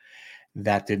would.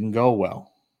 That didn't go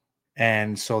well.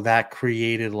 And so that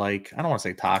created, like, I don't want to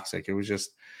say toxic. It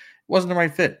wasn't the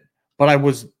right fit. But I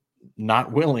was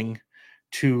not willing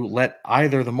to let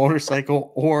either the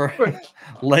motorcycle or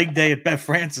leg day at Beth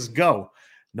Francis go.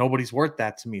 Nobody's worth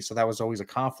that to me. So that was always a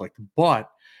conflict.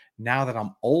 But now that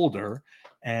I'm older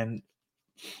and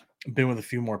been with a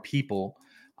few more people,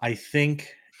 I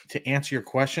think, to answer your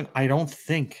question, I don't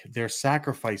think there's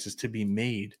sacrifices to be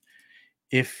made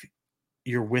if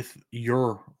you're with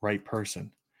your right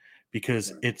person,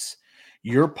 because it's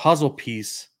your puzzle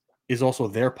piece is also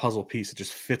their puzzle piece. It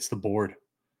just fits the board.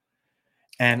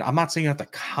 And I'm not saying you have to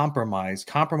compromise.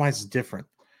 Compromise is different,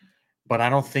 but I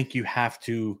don't think you have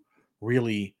to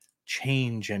really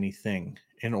change anything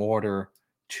in order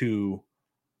to,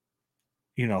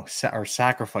 or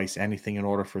sacrifice anything in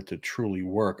order for it to truly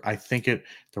work. I think the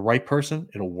right person,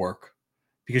 it'll work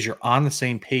because you're on the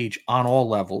same page on all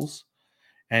levels,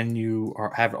 and you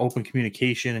have open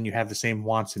communication, and you have the same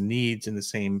wants and needs and the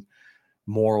same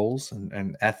morals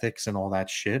and ethics and all that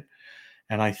shit.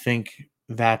 And I think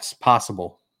that's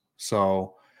possible.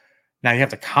 So now you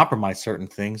have to compromise certain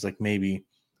things, like maybe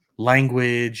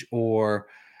language, or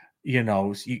you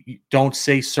don't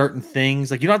say certain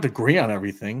things. Like, you don't have to agree on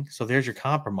everything. So there's your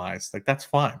compromise. Like, that's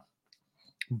fine.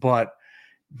 But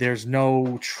there's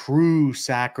no true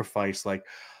sacrifice. Like,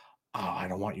 oh, I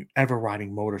don't want you ever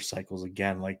riding motorcycles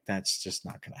again. Like, that's just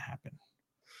not going to happen.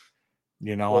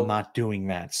 You know, I'm Well, not doing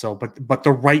that. So, but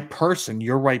the right person,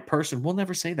 your right person, will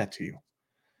never say that to you.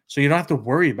 So you don't have to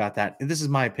worry about that. And this is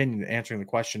my opinion answering the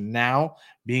question. Now,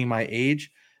 being my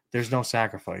age, there's no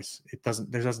sacrifice.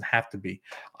 There doesn't have to be.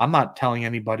 I'm not telling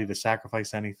anybody to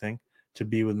sacrifice anything to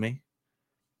be with me.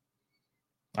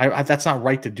 That's not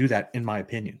right to do that, in my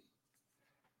opinion.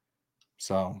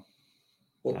 So,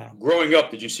 growing up,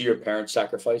 did you see your parents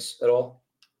sacrifice at all?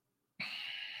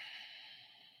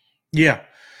 yeah.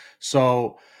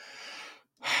 So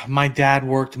my dad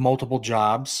worked multiple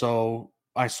jobs, so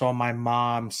I saw my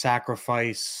mom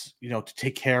sacrifice, to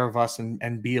take care of us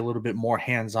and be a little bit more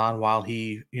hands-on while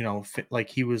he, like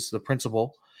he was the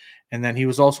principal, and then he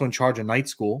was also in charge of night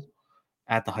school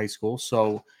at the high school.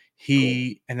 So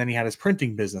Cool. and then he had his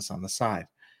printing business on the side.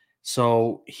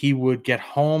 So he would get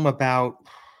home about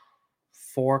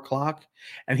 4 o'clock,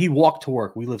 and he walked to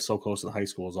work. We lived so close to the high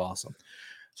school; it was awesome.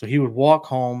 So he would walk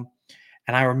home,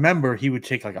 and I remember he would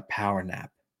take like a power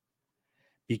nap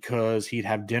because he'd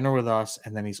have dinner with us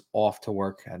and then he's off to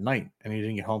work at night, and he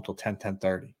didn't get home till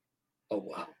 10:30. Oh,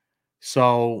 wow.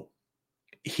 So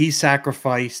he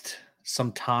sacrificed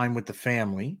some time with the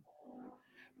family.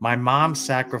 My mom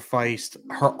sacrificed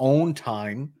her own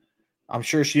time. I'm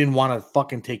sure she didn't want to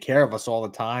fucking take care of us all the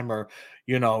time or,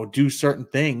 do certain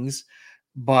things,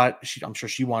 but I'm sure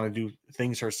she wanted to do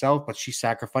things herself, but she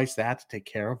sacrificed that to take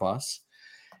care of us.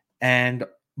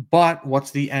 But what's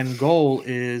the end goal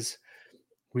is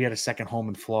we had a second home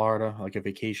in Florida, like a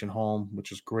vacation home,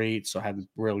 which was great. So I had a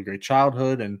really great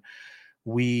childhood, and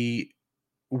we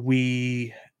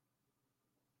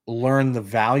learned the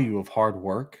value of hard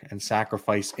work and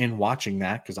sacrifice in watching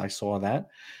that, because I saw that.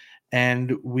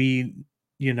 And we,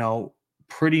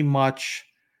 pretty much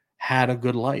had a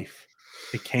good life.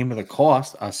 It came at a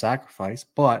cost, a sacrifice,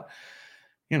 but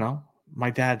my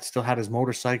dad still had his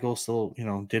motorcycle, still,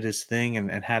 did his thing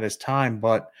and had his time,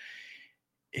 but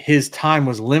his time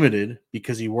was limited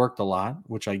because he worked a lot,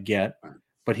 which I get,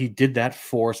 but he did that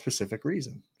for a specific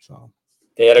reason. So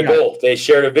They had a yeah, goal. They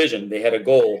shared a vision. They had a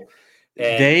goal.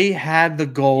 And, they had the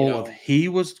goal of he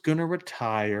was going to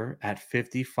retire at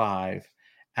 55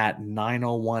 at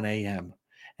 9:01 a.m.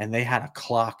 And they had a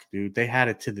clock, dude. They had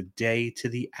it to the day, to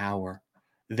the hour.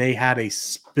 They had a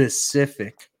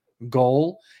specific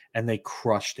goal and they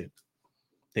crushed it.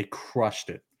 They crushed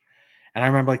it. And I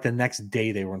remember like the next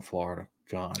day they were in Florida.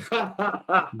 Gone.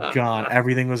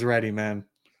 Everything was ready, man.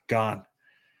 Gone.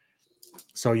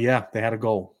 So yeah, they had a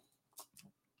goal.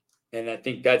 And I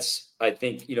think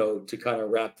to kind of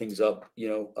wrap things up,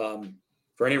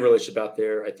 for any relationship out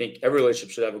there, I think every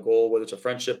relationship should have a goal, whether it's a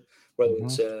friendship, whether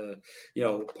it's a,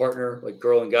 partner, like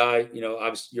girl and guy.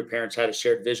 Obviously your parents had a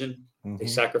shared vision. They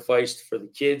sacrificed for the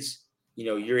kids.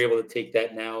 You're able to take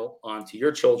that now onto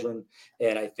your children.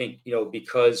 And I think,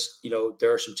 because,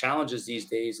 there are some challenges these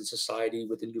days in society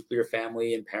with the nuclear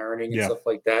family and parenting and stuff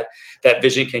like that, that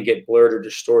vision can get blurred or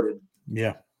distorted.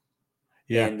 Yeah.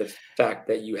 Yeah. And the fact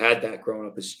that you had that growing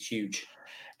up is huge.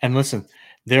 And listen,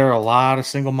 there are a lot of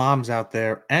single moms out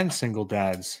there and single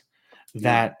dads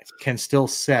that can still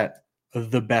set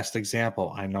the best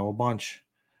example. I know a bunch.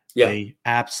 Yeah. They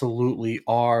absolutely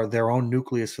are their own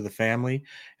nucleus for the family,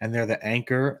 and they're the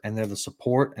anchor and they're the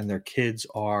support, and their kids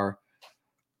are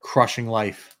crushing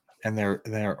life, and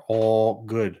they're all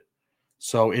good.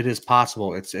 So it is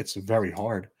possible. It's very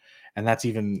hard, and that's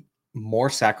even more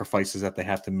sacrifices that they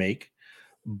have to make,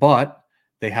 but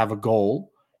they have a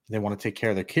goal. They want to take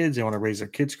care of their kids. They want to raise their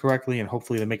kids correctly, and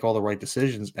hopefully they make all the right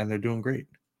decisions, and they're doing great.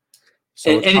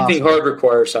 So And anything hard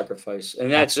requires sacrifice,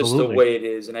 and that's just the way it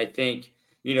is. And I think,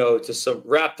 to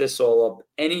wrap this all up,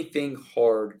 anything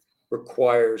hard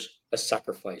requires a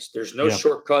sacrifice. There's no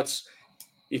shortcuts.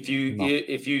 If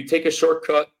you take a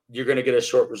shortcut, you're going to get a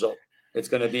short result. It's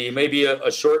going to be maybe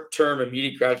a short-term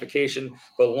immediate gratification,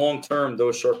 but long-term,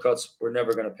 those shortcuts were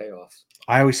never going to pay off.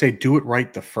 I always say do it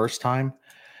right the first time.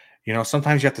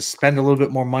 Sometimes you have to spend a little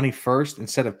bit more money first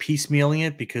instead of piecemealing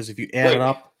it, because if you add it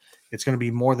up, it's going to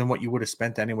be more than what you would have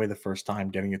spent anyway the first time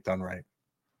getting it done right.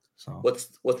 So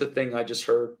what's the thing I just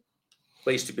heard?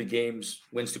 Play stupid games,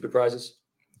 win stupid prizes.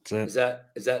 That's it.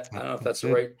 Is that I don't know if that's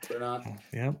right or not.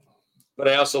 Yeah. But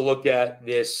I also look at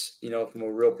this, from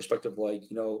a real perspective, like,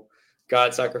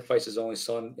 God sacrificed his only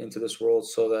son into this world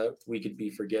so that we could be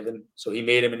forgiven. So he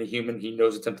made him into a human. He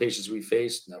knows the temptations we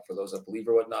face, now for those that believe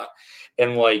or whatnot.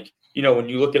 And like, when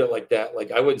you look at it like that,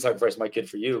 like I wouldn't sacrifice my kid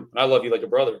for you. And I love you like a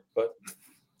brother, but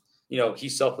he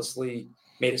selflessly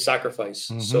made a sacrifice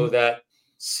so that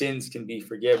sins can be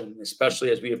forgiven,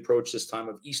 especially as we approach this time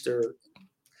of Easter,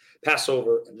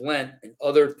 Passover and Lent and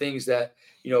other things that,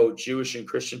 Jewish and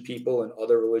Christian people and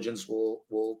other religions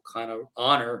will kind of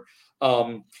honor.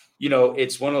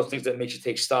 It's one of those things that makes you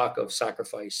take stock of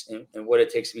sacrifice and what it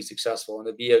takes to be successful. And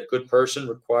to be a good person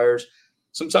requires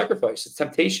some sacrifice. It's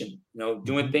temptation,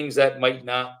 doing things that might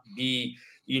not be,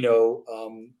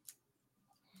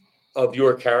 of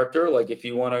your character. Like if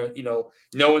you want to,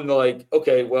 knowing like,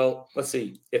 okay, well, let's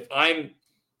see, if I'm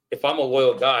a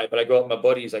loyal guy, but I go out with my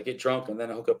buddies, I get drunk and then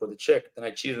I hook up with a chick, then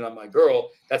I cheated on my girl,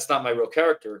 that's not my real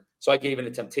character. So I gave in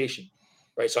to temptation,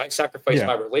 right? So I sacrificed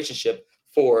my relationship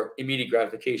for immediate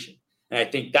gratification. And I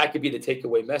think that could be the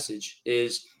takeaway message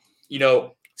is, it's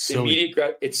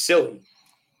silly,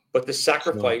 but the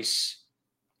sacrifice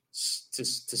to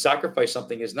sacrifice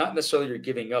something is not necessarily you're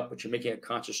giving up, but you're making a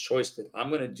conscious choice that I'm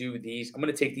going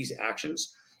to take these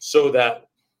actions so that,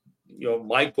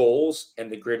 my goals and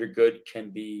the greater good can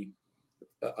be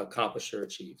accomplished or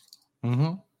achieved.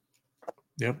 Mm-hmm.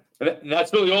 Yep. And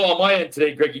that's really all on my end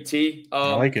today, Greggy T.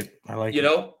 I like it.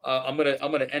 I'm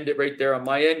gonna end it right there on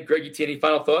my end. Greggy T, any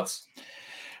final thoughts?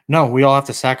 No, we all have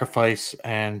to sacrifice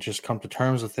and just come to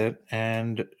terms with it,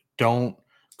 and don't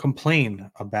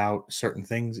complain about certain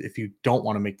things if you don't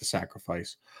want to make the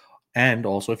sacrifice. And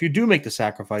also, if you do make the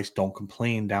sacrifice, don't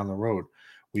complain down the road.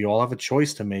 We all have a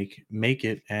choice to make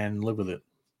it and live with it.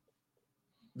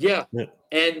 Yeah.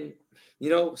 And,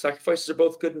 sacrifices are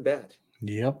both good and bad.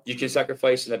 Yep. You can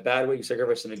sacrifice in a bad way, you can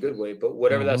sacrifice in a good way, but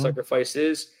whatever that sacrifice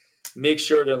is, make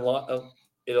sure it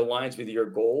aligns with your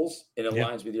goals and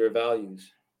aligns with your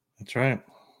values. That's right.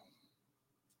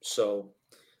 So,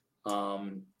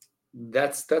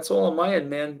 that's all on my end,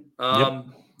 man.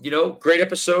 Great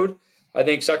episode. I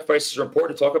think sacrifices are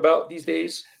important to talk about these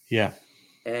days. Yeah.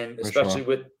 And especially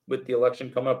with the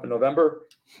election coming up in November,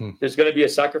 there's going to be a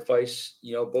sacrifice,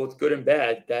 both good and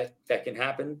bad that can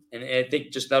happen. And I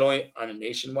think just not only on a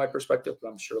nationwide perspective, but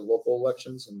I'm sure local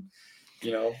elections and,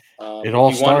 it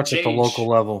all starts at the local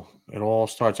level. It all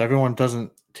starts. Everyone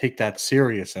doesn't take that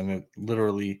serious. And it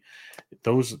literally,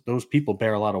 those people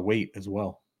bear a lot of weight as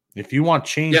well. If you want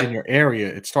change in your area,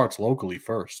 it starts locally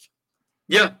first.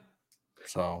 Yeah.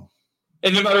 So.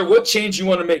 And no matter what change you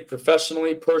want to make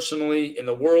professionally, personally, in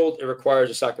the world, it requires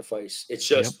a sacrifice. It's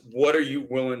just what are you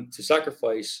willing to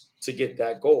sacrifice to get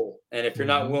that goal? And if you're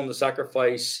not willing to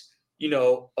sacrifice,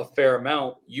 a fair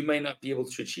amount, you may not be able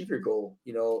to achieve your goal.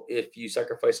 If you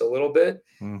sacrifice a little bit,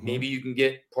 maybe you can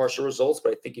get partial results.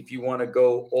 But I think if you want to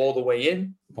go all the way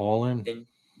in, and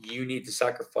you need to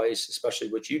sacrifice,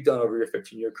 especially what you've done over your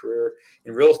 15-year career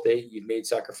in real estate. You've made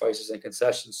sacrifices and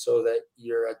concessions so that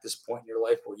you're at this point in your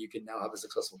life where you can now have a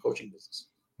successful coaching business.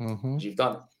 You've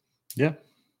done it. Yeah.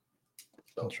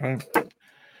 So, that's right.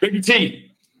 Big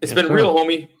T, it's been real,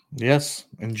 homie. Yes.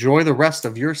 Enjoy the rest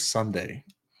of your Sunday.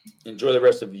 Enjoy the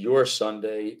rest of your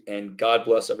Sunday, and God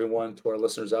bless everyone. To our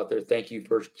listeners out there, thank you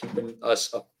for keeping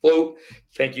us afloat.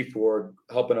 Thank you for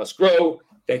helping us grow.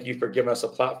 Thank you for giving us a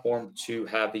platform to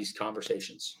have these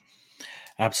conversations.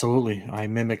 Absolutely. I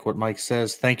mimic what Mike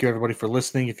says. Thank you, everybody, for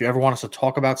listening. If you ever want us to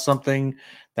talk about something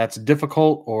that's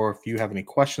difficult, or if you have any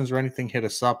questions or anything, hit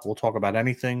us up. We'll talk about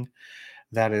anything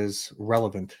that is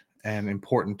relevant and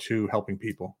important to helping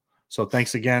people. So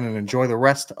thanks again, and enjoy the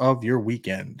rest of your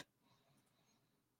weekend.